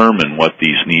determine what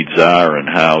these needs are and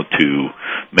how to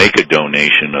make a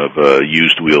donation of a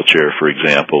used wheelchair, for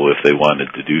example, if they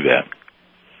wanted to do that.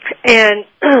 And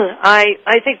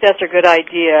I think that's a good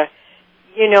idea.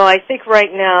 I think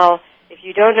right now, if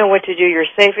you don't know what to do, your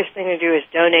safest thing to do is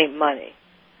donate money.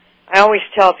 I always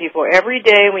tell people, every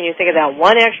day when you think of that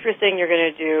one extra thing you're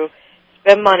going to do,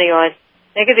 spend money on,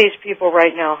 think of these people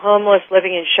right now, homeless,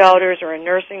 living in shelters or in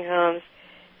nursing homes.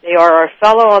 They are our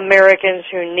fellow Americans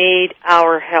who need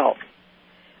our help.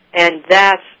 And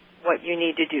that's what you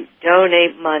need to do,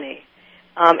 donate money.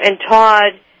 And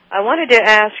Todd, I wanted to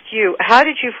ask you, how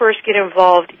did you first get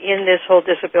involved in this whole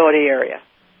disability area?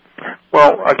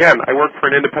 Well, again, I work for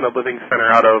an independent living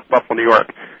center out of Buffalo, New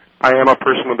York. I am a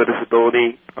person with a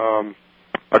disability,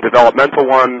 a developmental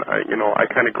one. I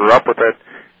kind of grew up with it.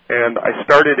 And I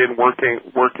started in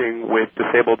working with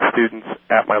disabled students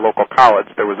at my local college.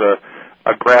 There was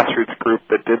a grassroots group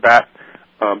that did that,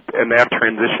 and that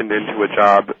transitioned into a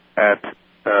job at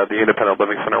the Independent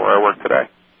Living Center where I work today.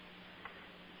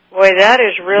 Boy, that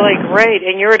is really great.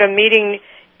 And you're at a meeting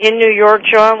in New York,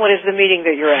 John. What is the meeting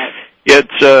that you're at?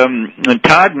 It's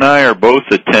Todd and I are both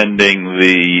attending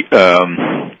the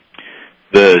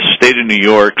State of New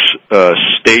York's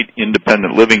State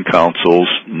Independent Living Council's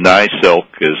NCIL,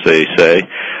 as they say,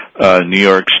 New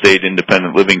York State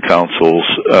Independent Living Council's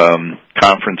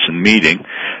conference and meeting.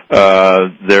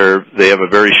 They have a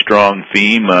very strong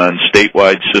theme on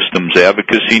statewide systems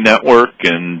advocacy network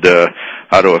and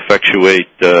how to effectuate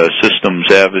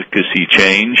systems advocacy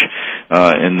change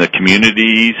in the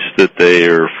communities that they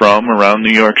are from around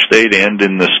New York State and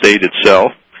in the state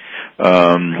itself.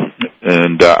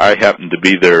 And I happen to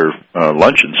be their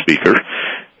luncheon speaker.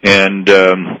 And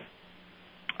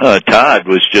Todd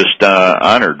was just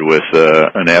honored with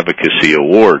an advocacy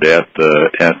award at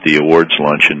the awards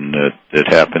luncheon that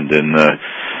happened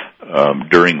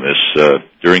during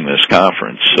this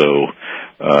conference. So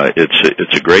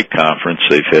it's a great conference.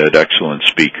 They've had excellent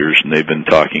speakers, and they've been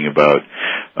talking about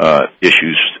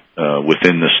issues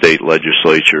within the state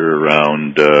legislature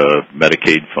around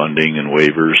Medicaid funding and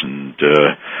waivers and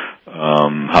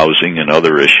housing and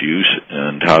other issues,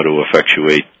 and how to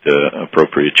effectuate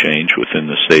appropriate change within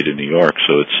the state of New York.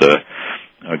 So it's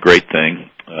a great thing.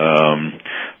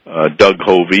 Doug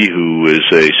Hovey, who is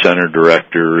a center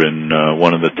director in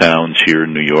one of the towns here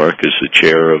in New York, is the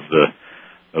chair of the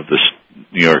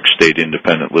New York State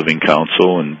Independent Living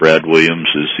Council, and Brad Williams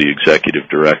is the executive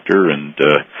director, and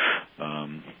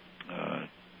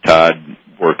Todd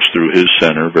works through his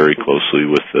center very closely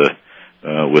with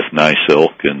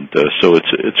NCIL, and so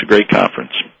it's a great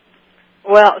conference.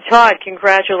 Well, Todd,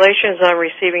 congratulations on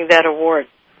receiving that award.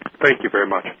 Thank you very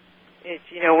much.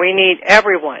 We need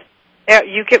everyone.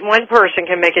 One person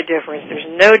can make a difference. There's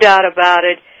no doubt about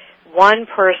it. One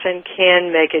person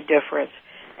can make a difference,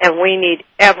 and we need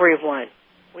everyone.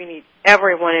 We need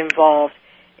everyone involved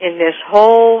in this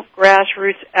whole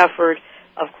grassroots effort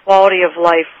of quality of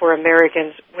life for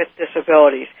Americans with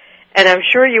disabilities. And I'm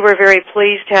sure you were very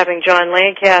pleased having John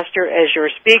Lancaster as your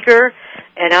speaker,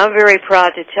 and I'm very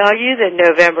proud to tell you that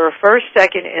November 1st,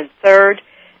 2nd, and 3rd,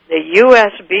 the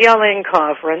U.S. BLN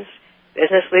Conference,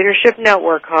 Business Leadership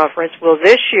Network Conference, will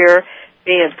this year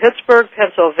be in Pittsburgh,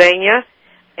 Pennsylvania,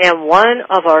 and one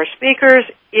of our speakers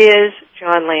is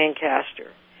John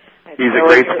Lancaster. He's a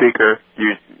great speaker.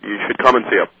 You should come and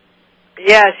see him.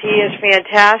 Yes, he is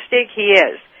fantastic. He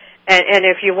is. And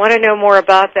if you want to know more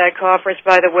about that conference,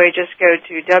 by the way, just go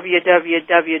to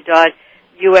www.usbln.org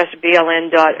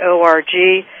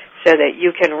so that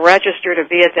you can register to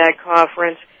be at that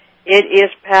conference. It is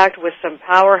packed with some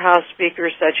powerhouse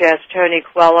speakers such as Tony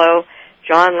Coelho,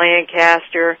 John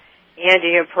Lancaster,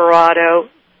 Andy Imperato,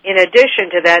 in addition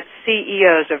to that,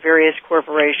 CEOs of various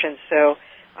corporations. So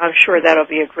I'm sure that'll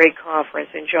be a great conference.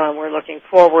 And, John, we're looking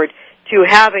forward to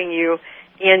having you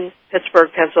in Pittsburgh,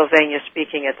 Pennsylvania,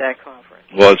 speaking at that conference.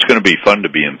 Well, it's going to be fun to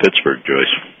be in Pittsburgh,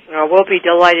 Joyce. We'll be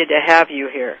delighted to have you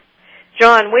here.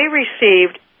 John, we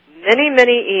received many,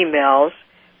 many emails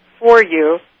for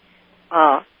you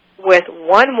with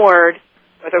one word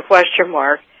with a question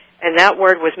mark, and that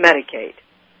word was Medicaid.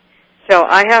 So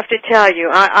I have to tell you,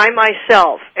 I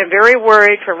myself am very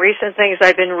worried from recent things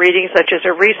I've been reading, such as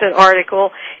a recent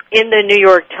article in the New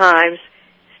York Times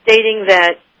stating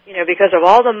that, because of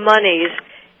all the monies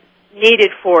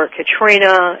needed for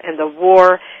Katrina and the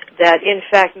war, that in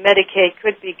fact Medicaid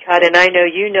could be cut. And I know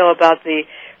you know about the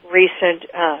recent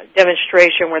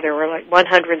demonstration where there were like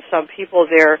 100 and some people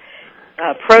there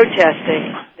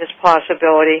protesting this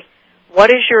possibility.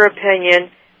 What is your opinion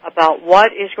about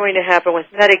what is going to happen with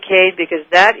Medicaid? Because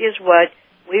that is what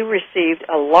we received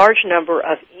a large number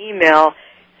of email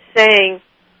saying,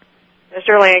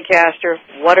 Mr. Lancaster,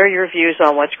 what are your views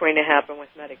on what's going to happen with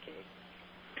Medicaid?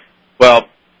 Well,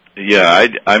 yeah,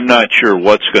 I'm not sure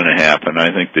what's going to happen. I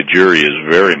think the jury is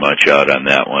very much out on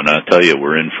that one. I'll tell you,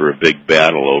 we're in for a big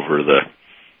battle over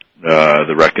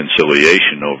the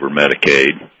reconciliation over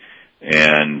Medicaid.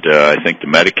 And I think the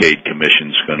Medicaid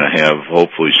Commission's going to have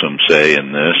hopefully some say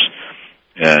in this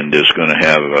and is going to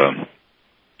have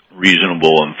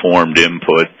reasonable, informed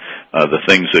input. The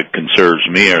things that concerns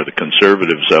me are the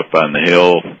conservatives up on the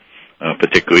Hill,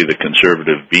 particularly the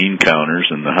conservative bean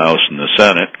counters in the House and the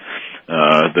Senate,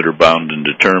 that are bound and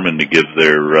determined to give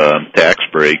their tax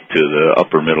break to the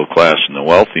upper middle class and the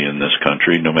wealthy in this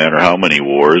country, no matter how many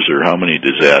wars or how many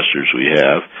disasters we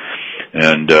have.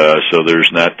 And so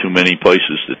there's not too many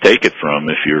places to take it from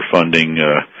if you're funding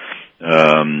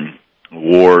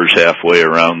wars halfway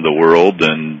around the world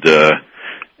and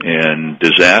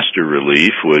disaster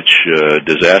relief, which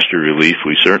disaster relief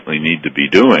we certainly need to be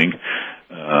doing.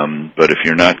 But if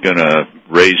you're not going to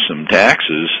raise some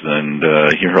taxes, then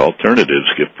your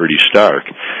alternatives get pretty stark.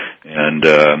 And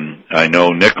I know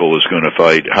Nickel is going to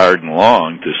fight hard and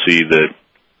long to see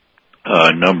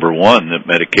that, number one, that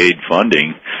Medicaid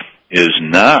funding is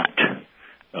not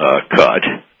cut,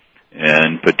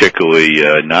 and particularly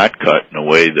not cut in a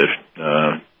way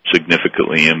that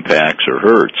significantly impacts or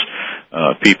hurts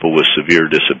people with severe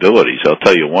disabilities. I'll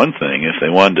tell you one thing, if they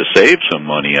wanted to save some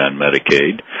money on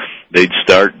Medicaid, they'd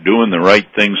start doing the right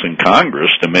things in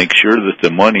Congress to make sure that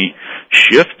the money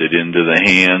shifted into the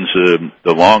hands of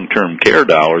the long-term care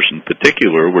dollars in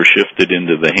particular were shifted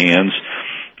into the hands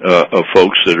of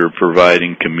folks that are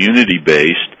providing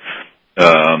community-based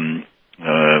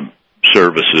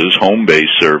services,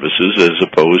 home-based services, as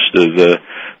opposed to the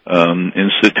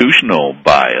institutional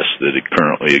bias that it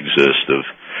currently exists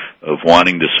of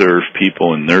wanting to serve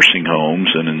people in nursing homes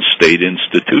and in state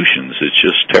institutions. It's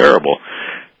just terrible.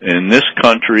 In this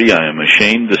country, I am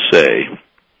ashamed to say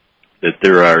that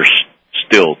there are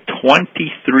still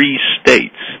 23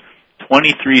 states,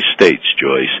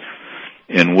 Joyce,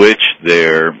 in which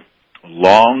their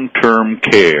long-term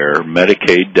care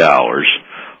Medicaid dollars,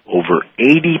 over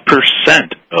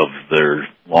 80% of their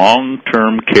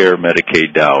long-term care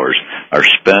Medicaid dollars are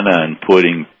spent on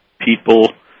putting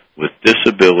people with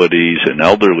disabilities and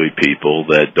elderly people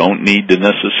that don't need to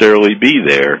necessarily be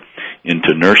there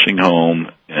into nursing home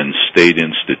and state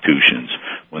institutions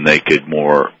when they could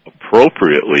more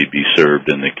appropriately be served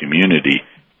in the community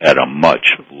at a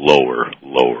much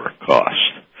lower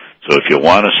cost. So if you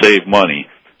want to save money,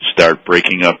 start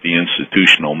breaking up the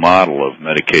institutional model of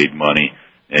Medicaid money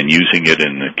and using it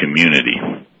in the community.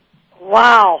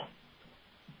 Wow.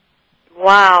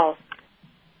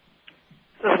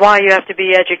 This is why you have to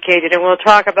be educated, and we'll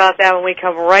talk about that when we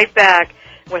come right back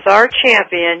with our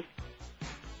champion,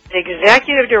 the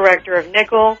executive director of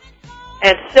Nickel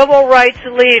and civil rights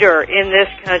leader in this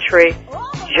country,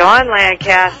 John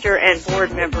Lancaster, and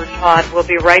board member Todd. We'll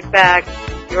be right back.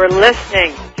 You're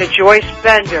listening to Joyce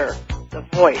Bender, the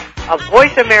voice of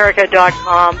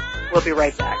VoiceAmerica.com. We'll be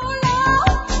right back.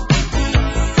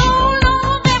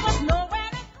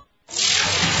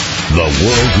 The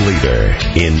world leader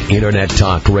in Internet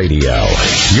Talk Radio.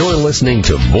 You're listening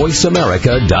to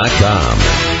VoiceAmerica.com.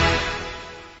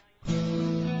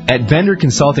 At Bender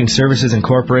Consulting Services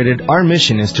Incorporated, our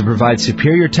mission is to provide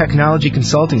superior technology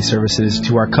consulting services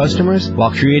to our customers while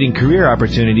creating career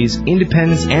opportunities,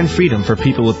 independence, and freedom for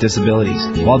people with disabilities.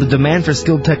 While the demand for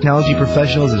skilled technology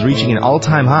professionals is reaching an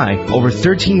all-time high, over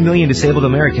 13 million disabled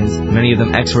Americans, many of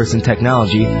them experts in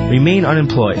technology, remain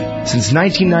unemployed. Since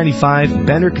 1995,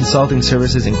 Bender Consulting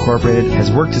Services Incorporated has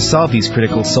worked to solve these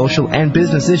critical social and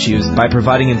business issues by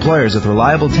providing employers with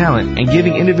reliable talent and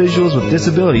giving individuals with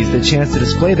disabilities the chance to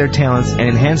display their talents and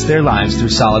enhance their lives through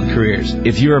solid careers.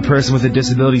 If you're a person with a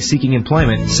disability seeking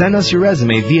employment, send us your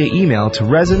resume via email to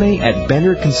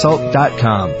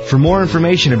resume@benderconsult.com. For more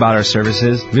information about our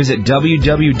services, visit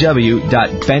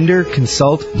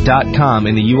www.benderconsult.com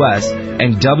in the U.S.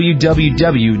 and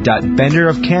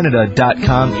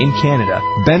www.benderofcanada.com in Canada.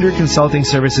 Bender Consulting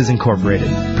Services Incorporated,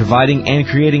 providing and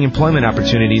creating employment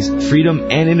opportunities,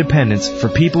 freedom, and independence for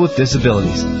people with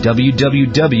disabilities.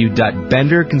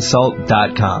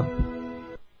 www.benderconsult.com.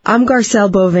 I'm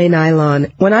Garcelle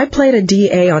Beauvais-Nylon. When I played a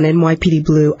DA on NYPD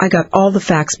Blue, I got all the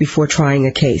facts before trying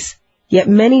a case. Yet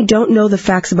many don't know the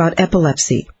facts about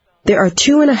epilepsy. There are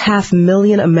 2.5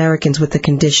 million Americans with the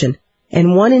condition,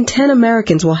 and 1 in 10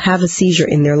 Americans will have a seizure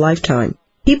in their lifetime.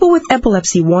 People with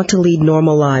epilepsy want to lead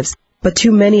normal lives, but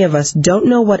too many of us don't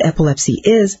know what epilepsy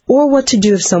is or what to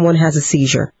do if someone has a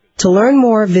seizure. To learn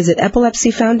more, visit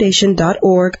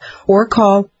epilepsyfoundation.org or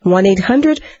call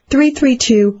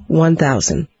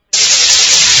 1-800-332-1000.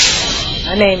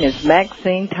 My name is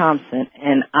Maxine Thompson,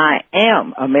 and I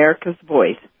am America's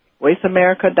Voice.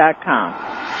 VoiceAmerica.com.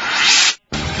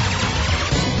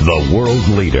 The world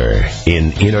leader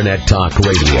in Internet Talk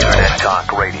Radio.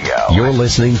 You're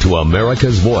listening to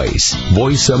America's Voice.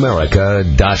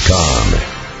 VoiceAmerica.com.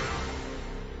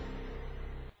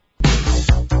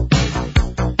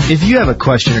 If you have a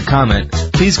question or comment,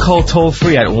 please call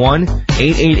toll-free at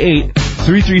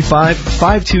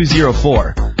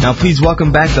 1-888-335-5204. Now please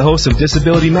welcome back the host of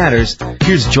Disability Matters.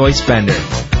 Here's Joyce Bender.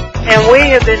 And we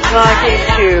have been talking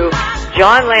to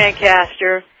John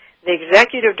Lancaster, the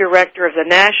Executive Director of the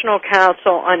National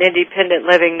Council on Independent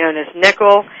Living, known as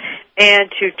NCIL, and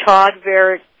to Todd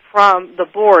Varick from the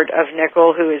board of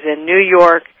NCIL, who is in New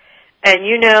York. And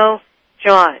you know,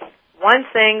 John, one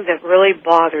thing that really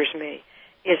bothers me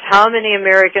is how many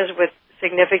Americans with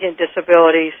significant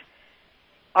disabilities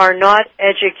are not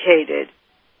educated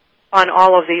on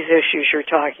all of these issues you're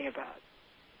talking about.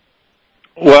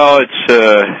 Well,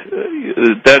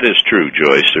 that is true,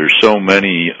 Joyce. There's so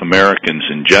many Americans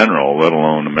in general, let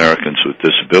alone Americans with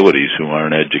disabilities, who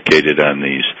aren't educated on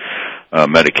these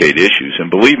Medicaid issues. And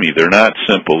believe me, they're not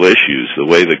simple issues. The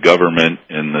way the government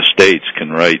and the states can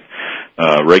write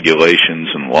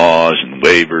regulations and laws and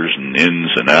waivers and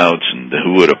ins and outs and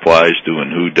who it applies to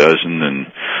and who doesn't and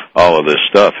all of this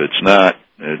stuff.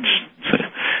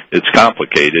 It's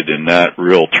complicated and not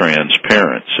real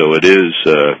transparent. So it is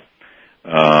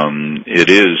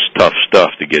tough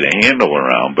stuff to get a handle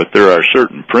around, but there are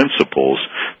certain principles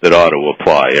that ought to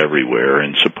apply everywhere,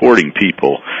 and supporting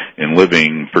people in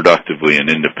living productively and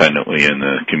independently in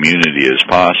the community as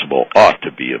possible ought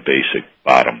to be a basic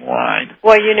bottom line.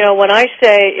 Well, you know, when I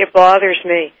say it bothers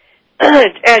me,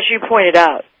 as you pointed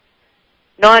out,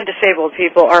 non-disabled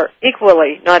people are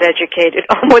equally not educated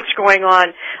on what's going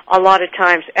on a lot of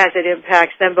times as it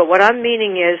impacts them. But what I'm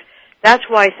meaning is that's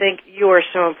why I think you are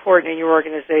so important and your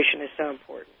organization is so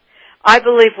important. I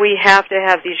believe we have to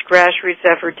have these grassroots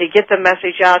efforts to get the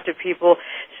message out to people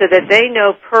so that they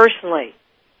know personally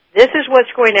this is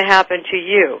what's going to happen to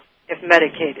you if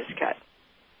Medicaid is cut.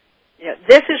 You know,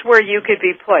 this is where you could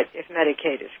be put if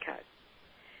Medicaid is cut.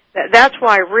 That's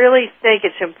why I really think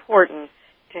it's important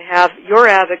to have your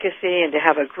advocacy and to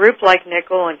have a group like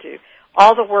NCIL and to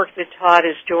all the work that Todd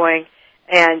is doing.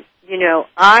 And, you know,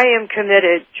 I am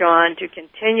committed, John, to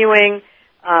continuing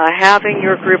having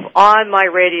your group on my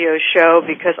radio show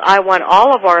because I want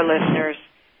all of our listeners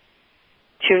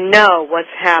to know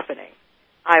what's happening.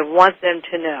 I want them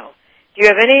to know. Do you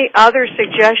have any other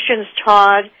suggestions,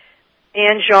 Todd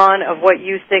and John, of what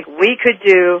you think we could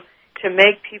do to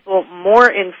make people more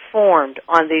informed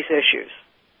on these issues?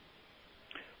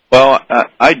 Well,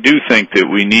 I do think that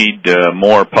we need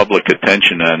more public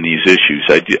attention on these issues.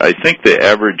 I think the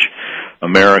average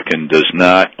American does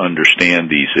not understand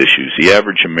these issues. The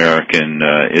average American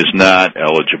is not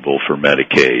eligible for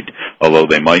Medicaid, although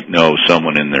they might know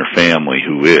someone in their family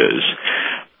who is.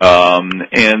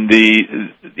 And the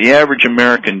average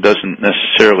American doesn't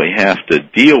necessarily have to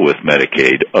deal with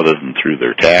Medicaid other than through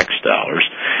their tax dollars.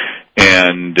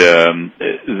 And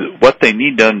what they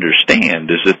need to understand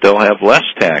is that they'll have less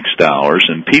tax dollars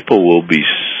and people will be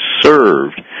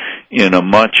served in a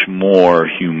much more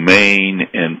humane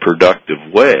and productive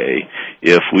way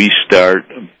if we start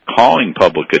calling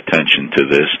public attention to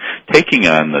this, taking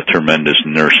on the tremendous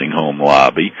nursing home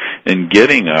lobby, and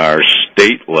getting our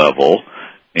state level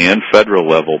and federal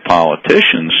level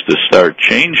politicians to start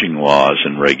changing laws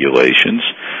and regulations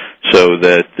so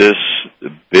that this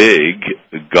big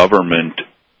government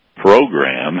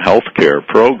program, healthcare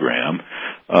program,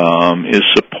 is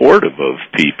supportive of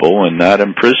people and not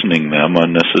imprisoning them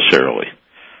unnecessarily.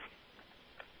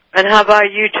 And how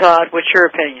about you, Todd? What's your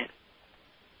opinion?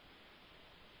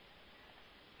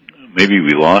 Maybe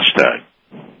we lost Todd.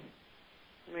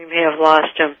 We may have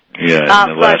lost him. Yeah,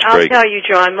 in the last I'll break. tell you,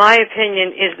 John, my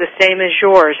opinion is the same as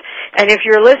yours. And if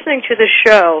you're listening to the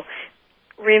show,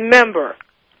 remember,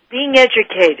 being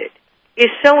educated is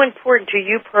so important to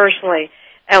you personally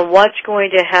and what's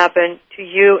going to happen to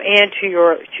you and to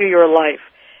your life.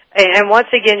 And once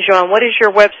again, John, what is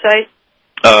your website?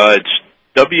 It's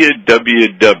www.ncil.org.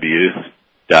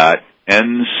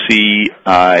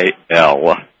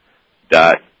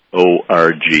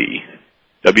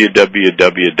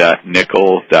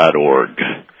 www.nickel.org.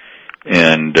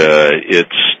 And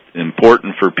it's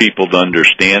important for people to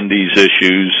understand these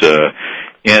issues.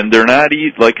 And they're not,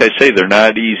 like I say, they're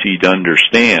not easy to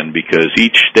understand because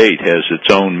each state has its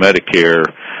own Medicare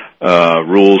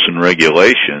rules and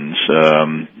regulations.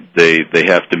 They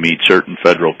have to meet certain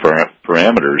federal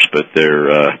parameters, but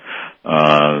they're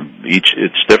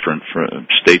it's different from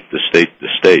state to state to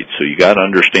state. So you got to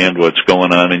understand what's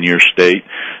going on in your state.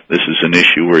 This is an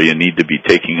issue where you need to be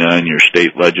taking on your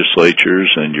state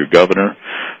legislatures and your governor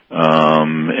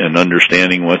and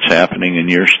understanding what's happening in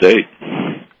your state.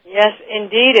 Yes,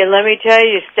 indeed. And let me tell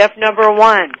you, step number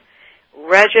 1,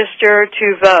 register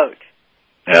to vote.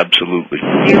 Absolutely.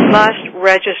 You must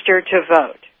register to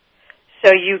vote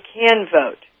so you can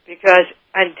vote, because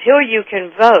until you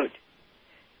can vote,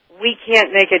 we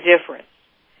can't make a difference.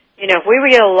 You know, if we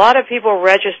would get a lot of people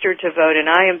registered to vote, and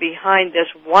I am behind this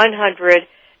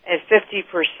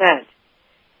 150%,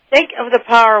 think of the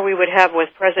power we would have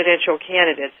with presidential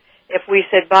candidates if we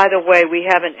said, by the way, we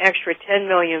have an extra 10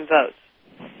 million votes.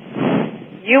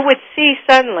 You would see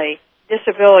suddenly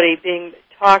disability being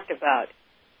talked about.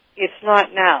 It's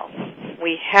not now.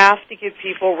 We have to get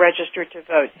people registered to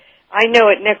vote. I know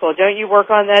at Nickel. Don't you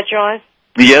work on that, John?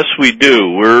 Yes, we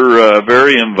do. We're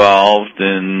very involved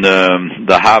in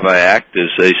the HAVA Act, as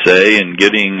they say, and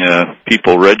getting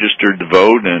people registered to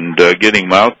vote and getting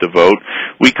them out to vote.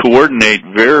 We coordinate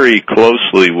very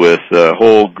closely with a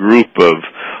whole group of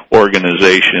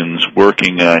organizations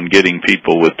working on getting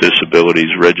people with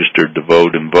disabilities registered to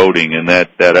vote and voting, and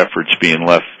that effort's being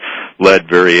led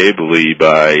very ably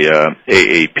by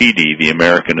AAPD, the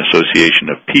American Association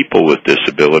of People with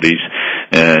Disabilities,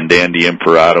 and Andy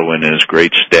Imperato and his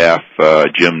great staff,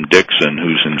 Jim Dixon,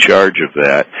 who's in charge of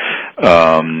that.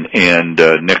 And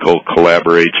Nickel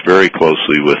collaborates very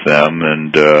closely with them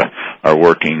and are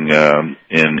working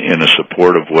in a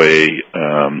supportive way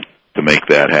to make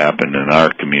that happen in our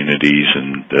communities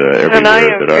and everywhere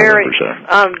that our members are.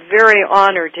 I'm very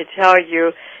honored to tell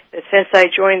you that since I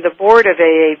joined the board of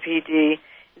AAPD,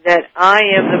 that I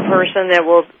am the person that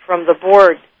will, from the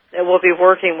board, that will be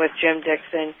working with Jim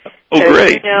Dixon. Oh, so,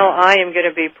 great. You know, I am going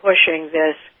to be pushing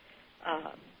this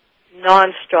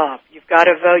nonstop. You've got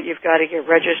to vote. You've got to get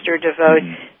registered to vote.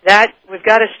 We've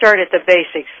got to start at the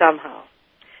basics somehow.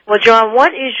 Well, John,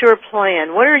 what is your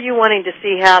plan? What are you wanting to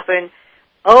see happen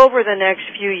over the next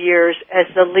few years as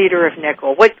the leader of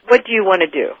Nickel? What do you want to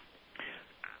do?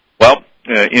 Well,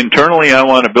 internally, I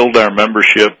want to build our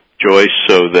membership, Joyce,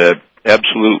 so that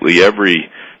absolutely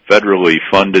every federally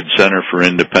funded center for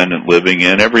independent living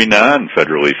and every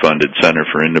non-federally funded center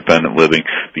for independent living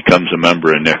becomes a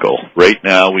member of Nickel. Right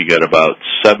now, we got about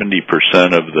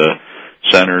 70% of the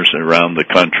centers around the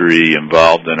country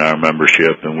involved in our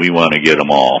membership, and we want to get them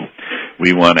all.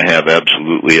 We want to have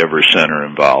absolutely every center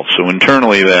involved. So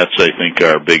internally, that's, I think,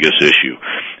 our biggest issue.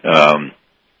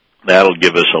 That'll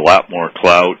give us a lot more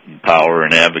clout and power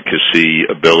and advocacy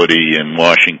ability in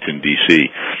Washington, D.C.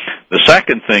 The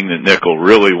second thing that Nickel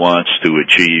really wants to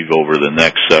achieve over the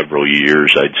next several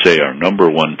years, I'd say our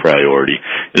number one priority,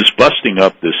 is busting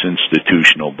up this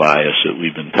institutional bias that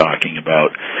we've been talking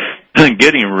about, and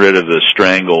getting rid of the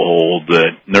stranglehold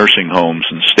that nursing homes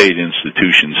and state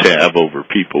institutions have over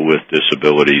people with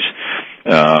disabilities.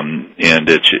 And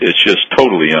it's just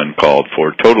totally uncalled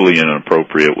for, totally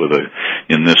inappropriate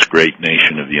in this great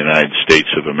nation of the United States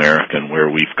of America and where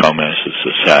we've come as a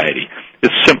society.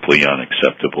 It's simply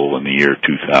unacceptable in the year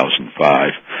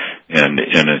 2005, and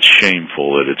it's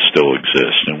shameful that it still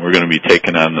exists. And we're going to be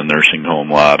taking on the nursing home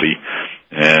lobby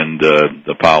and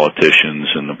the politicians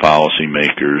and the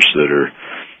policymakers that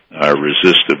are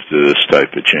resistive to this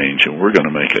type of change, and we're going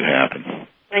to make it happen.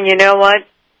 And you know what?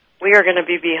 We are going to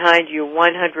be behind you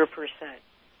 100%.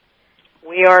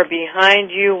 We are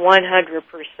behind you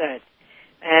 100%.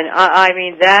 And I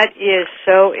mean, that is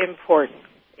so important.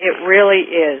 It really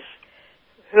is.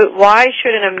 Why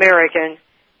should an American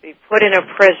be put in a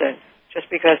prison just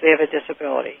because they have a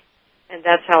disability? And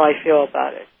that's how I feel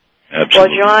about it.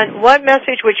 Absolutely. Well, John, what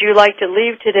message would you like to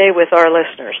leave today with our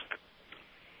listeners?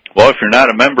 Well, if you're not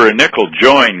a member of NCIL,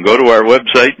 join. Go to our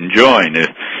website and join.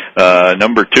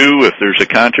 Number two, if there's a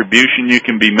contribution you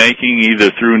can be making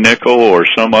either through NCIL or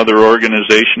some other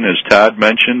organization, as Todd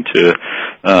mentioned, to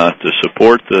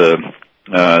support the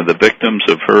victims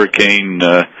of Hurricane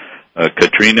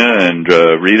Katrina and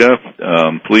Rita,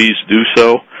 please do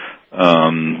so.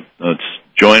 Let's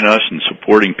join us in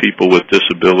supporting people with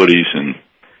disabilities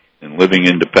and living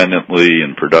independently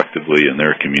and productively in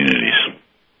their communities.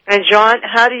 And John,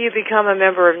 how do you become a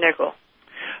member of NCIL?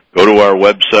 Go to our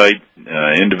website.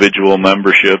 Individual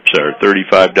memberships are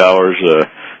 $35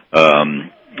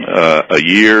 a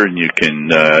year, and you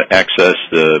can access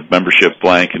the membership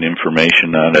blank and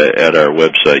information on it at our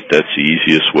website. That's the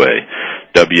easiest way.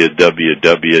 www.ncil.org,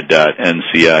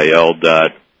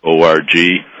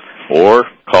 or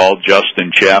call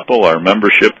Justin Chappell, our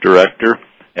membership director,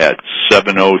 at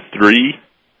 703-525-3406.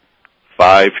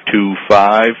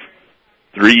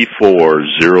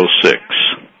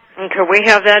 And can we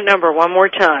have that number one more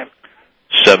time?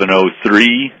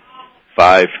 703-525-3406.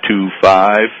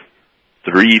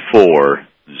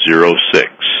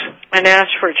 And ask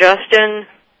for Justin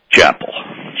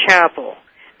Chappell.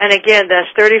 And again,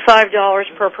 that's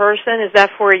 $35 per person. Is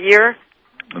that for a year?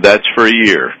 That's for a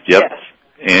year, yep. Yes.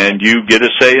 And you get a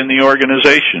say in the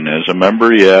organization. As a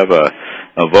member, you have a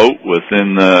vote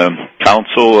within the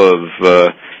Council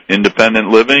of Independent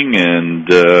Living, and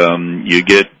you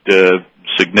get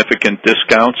significant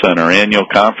discounts on our annual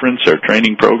conference, our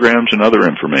training programs, and other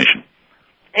information.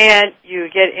 And you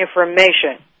get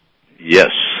information.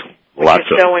 Yes, lots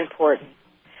of it. So important.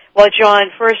 Well,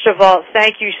 John, first of all,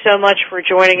 thank you so much for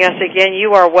joining us again.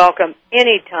 You are welcome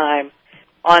anytime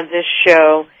on this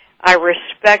show. I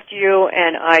respect you,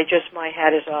 and my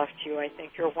hat is off to you. I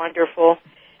think you're wonderful,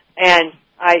 and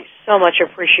I so much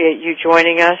appreciate you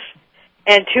joining us.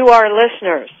 And to our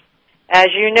listeners, as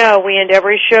you know, we end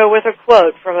every show with a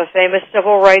quote from a famous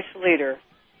civil rights leader.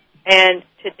 And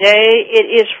today it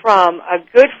is from a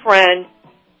good friend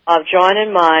of John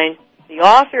and mine, the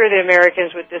author of the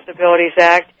Americans with Disabilities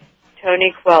Act,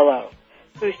 Tony Coelho,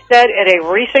 who said at a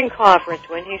recent conference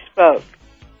when he spoke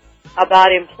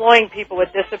about employing people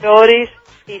with disabilities,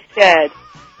 he said,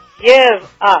 "Give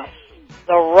us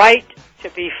the right to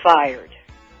be fired.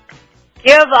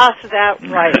 Give us that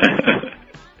right."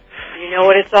 You know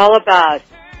what it's all about.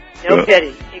 No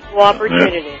pity. Equal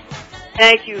opportunity.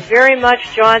 Thank you very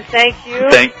much, John. Thank you.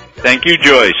 Thank you,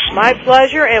 Joyce. My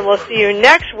pleasure, and we'll see you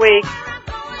next week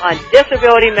on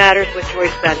Disability Matters with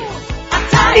Joyce Bender.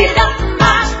 See you.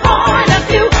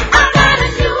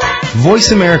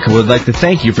 Voice America would like to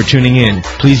thank you for tuning in.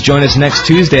 Please join us next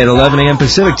Tuesday at 11 a.m.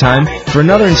 Pacific Time for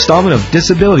another installment of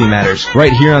Disability Matters,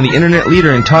 right here on the Internet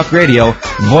leader in talk radio,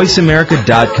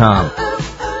 voiceamerica.com.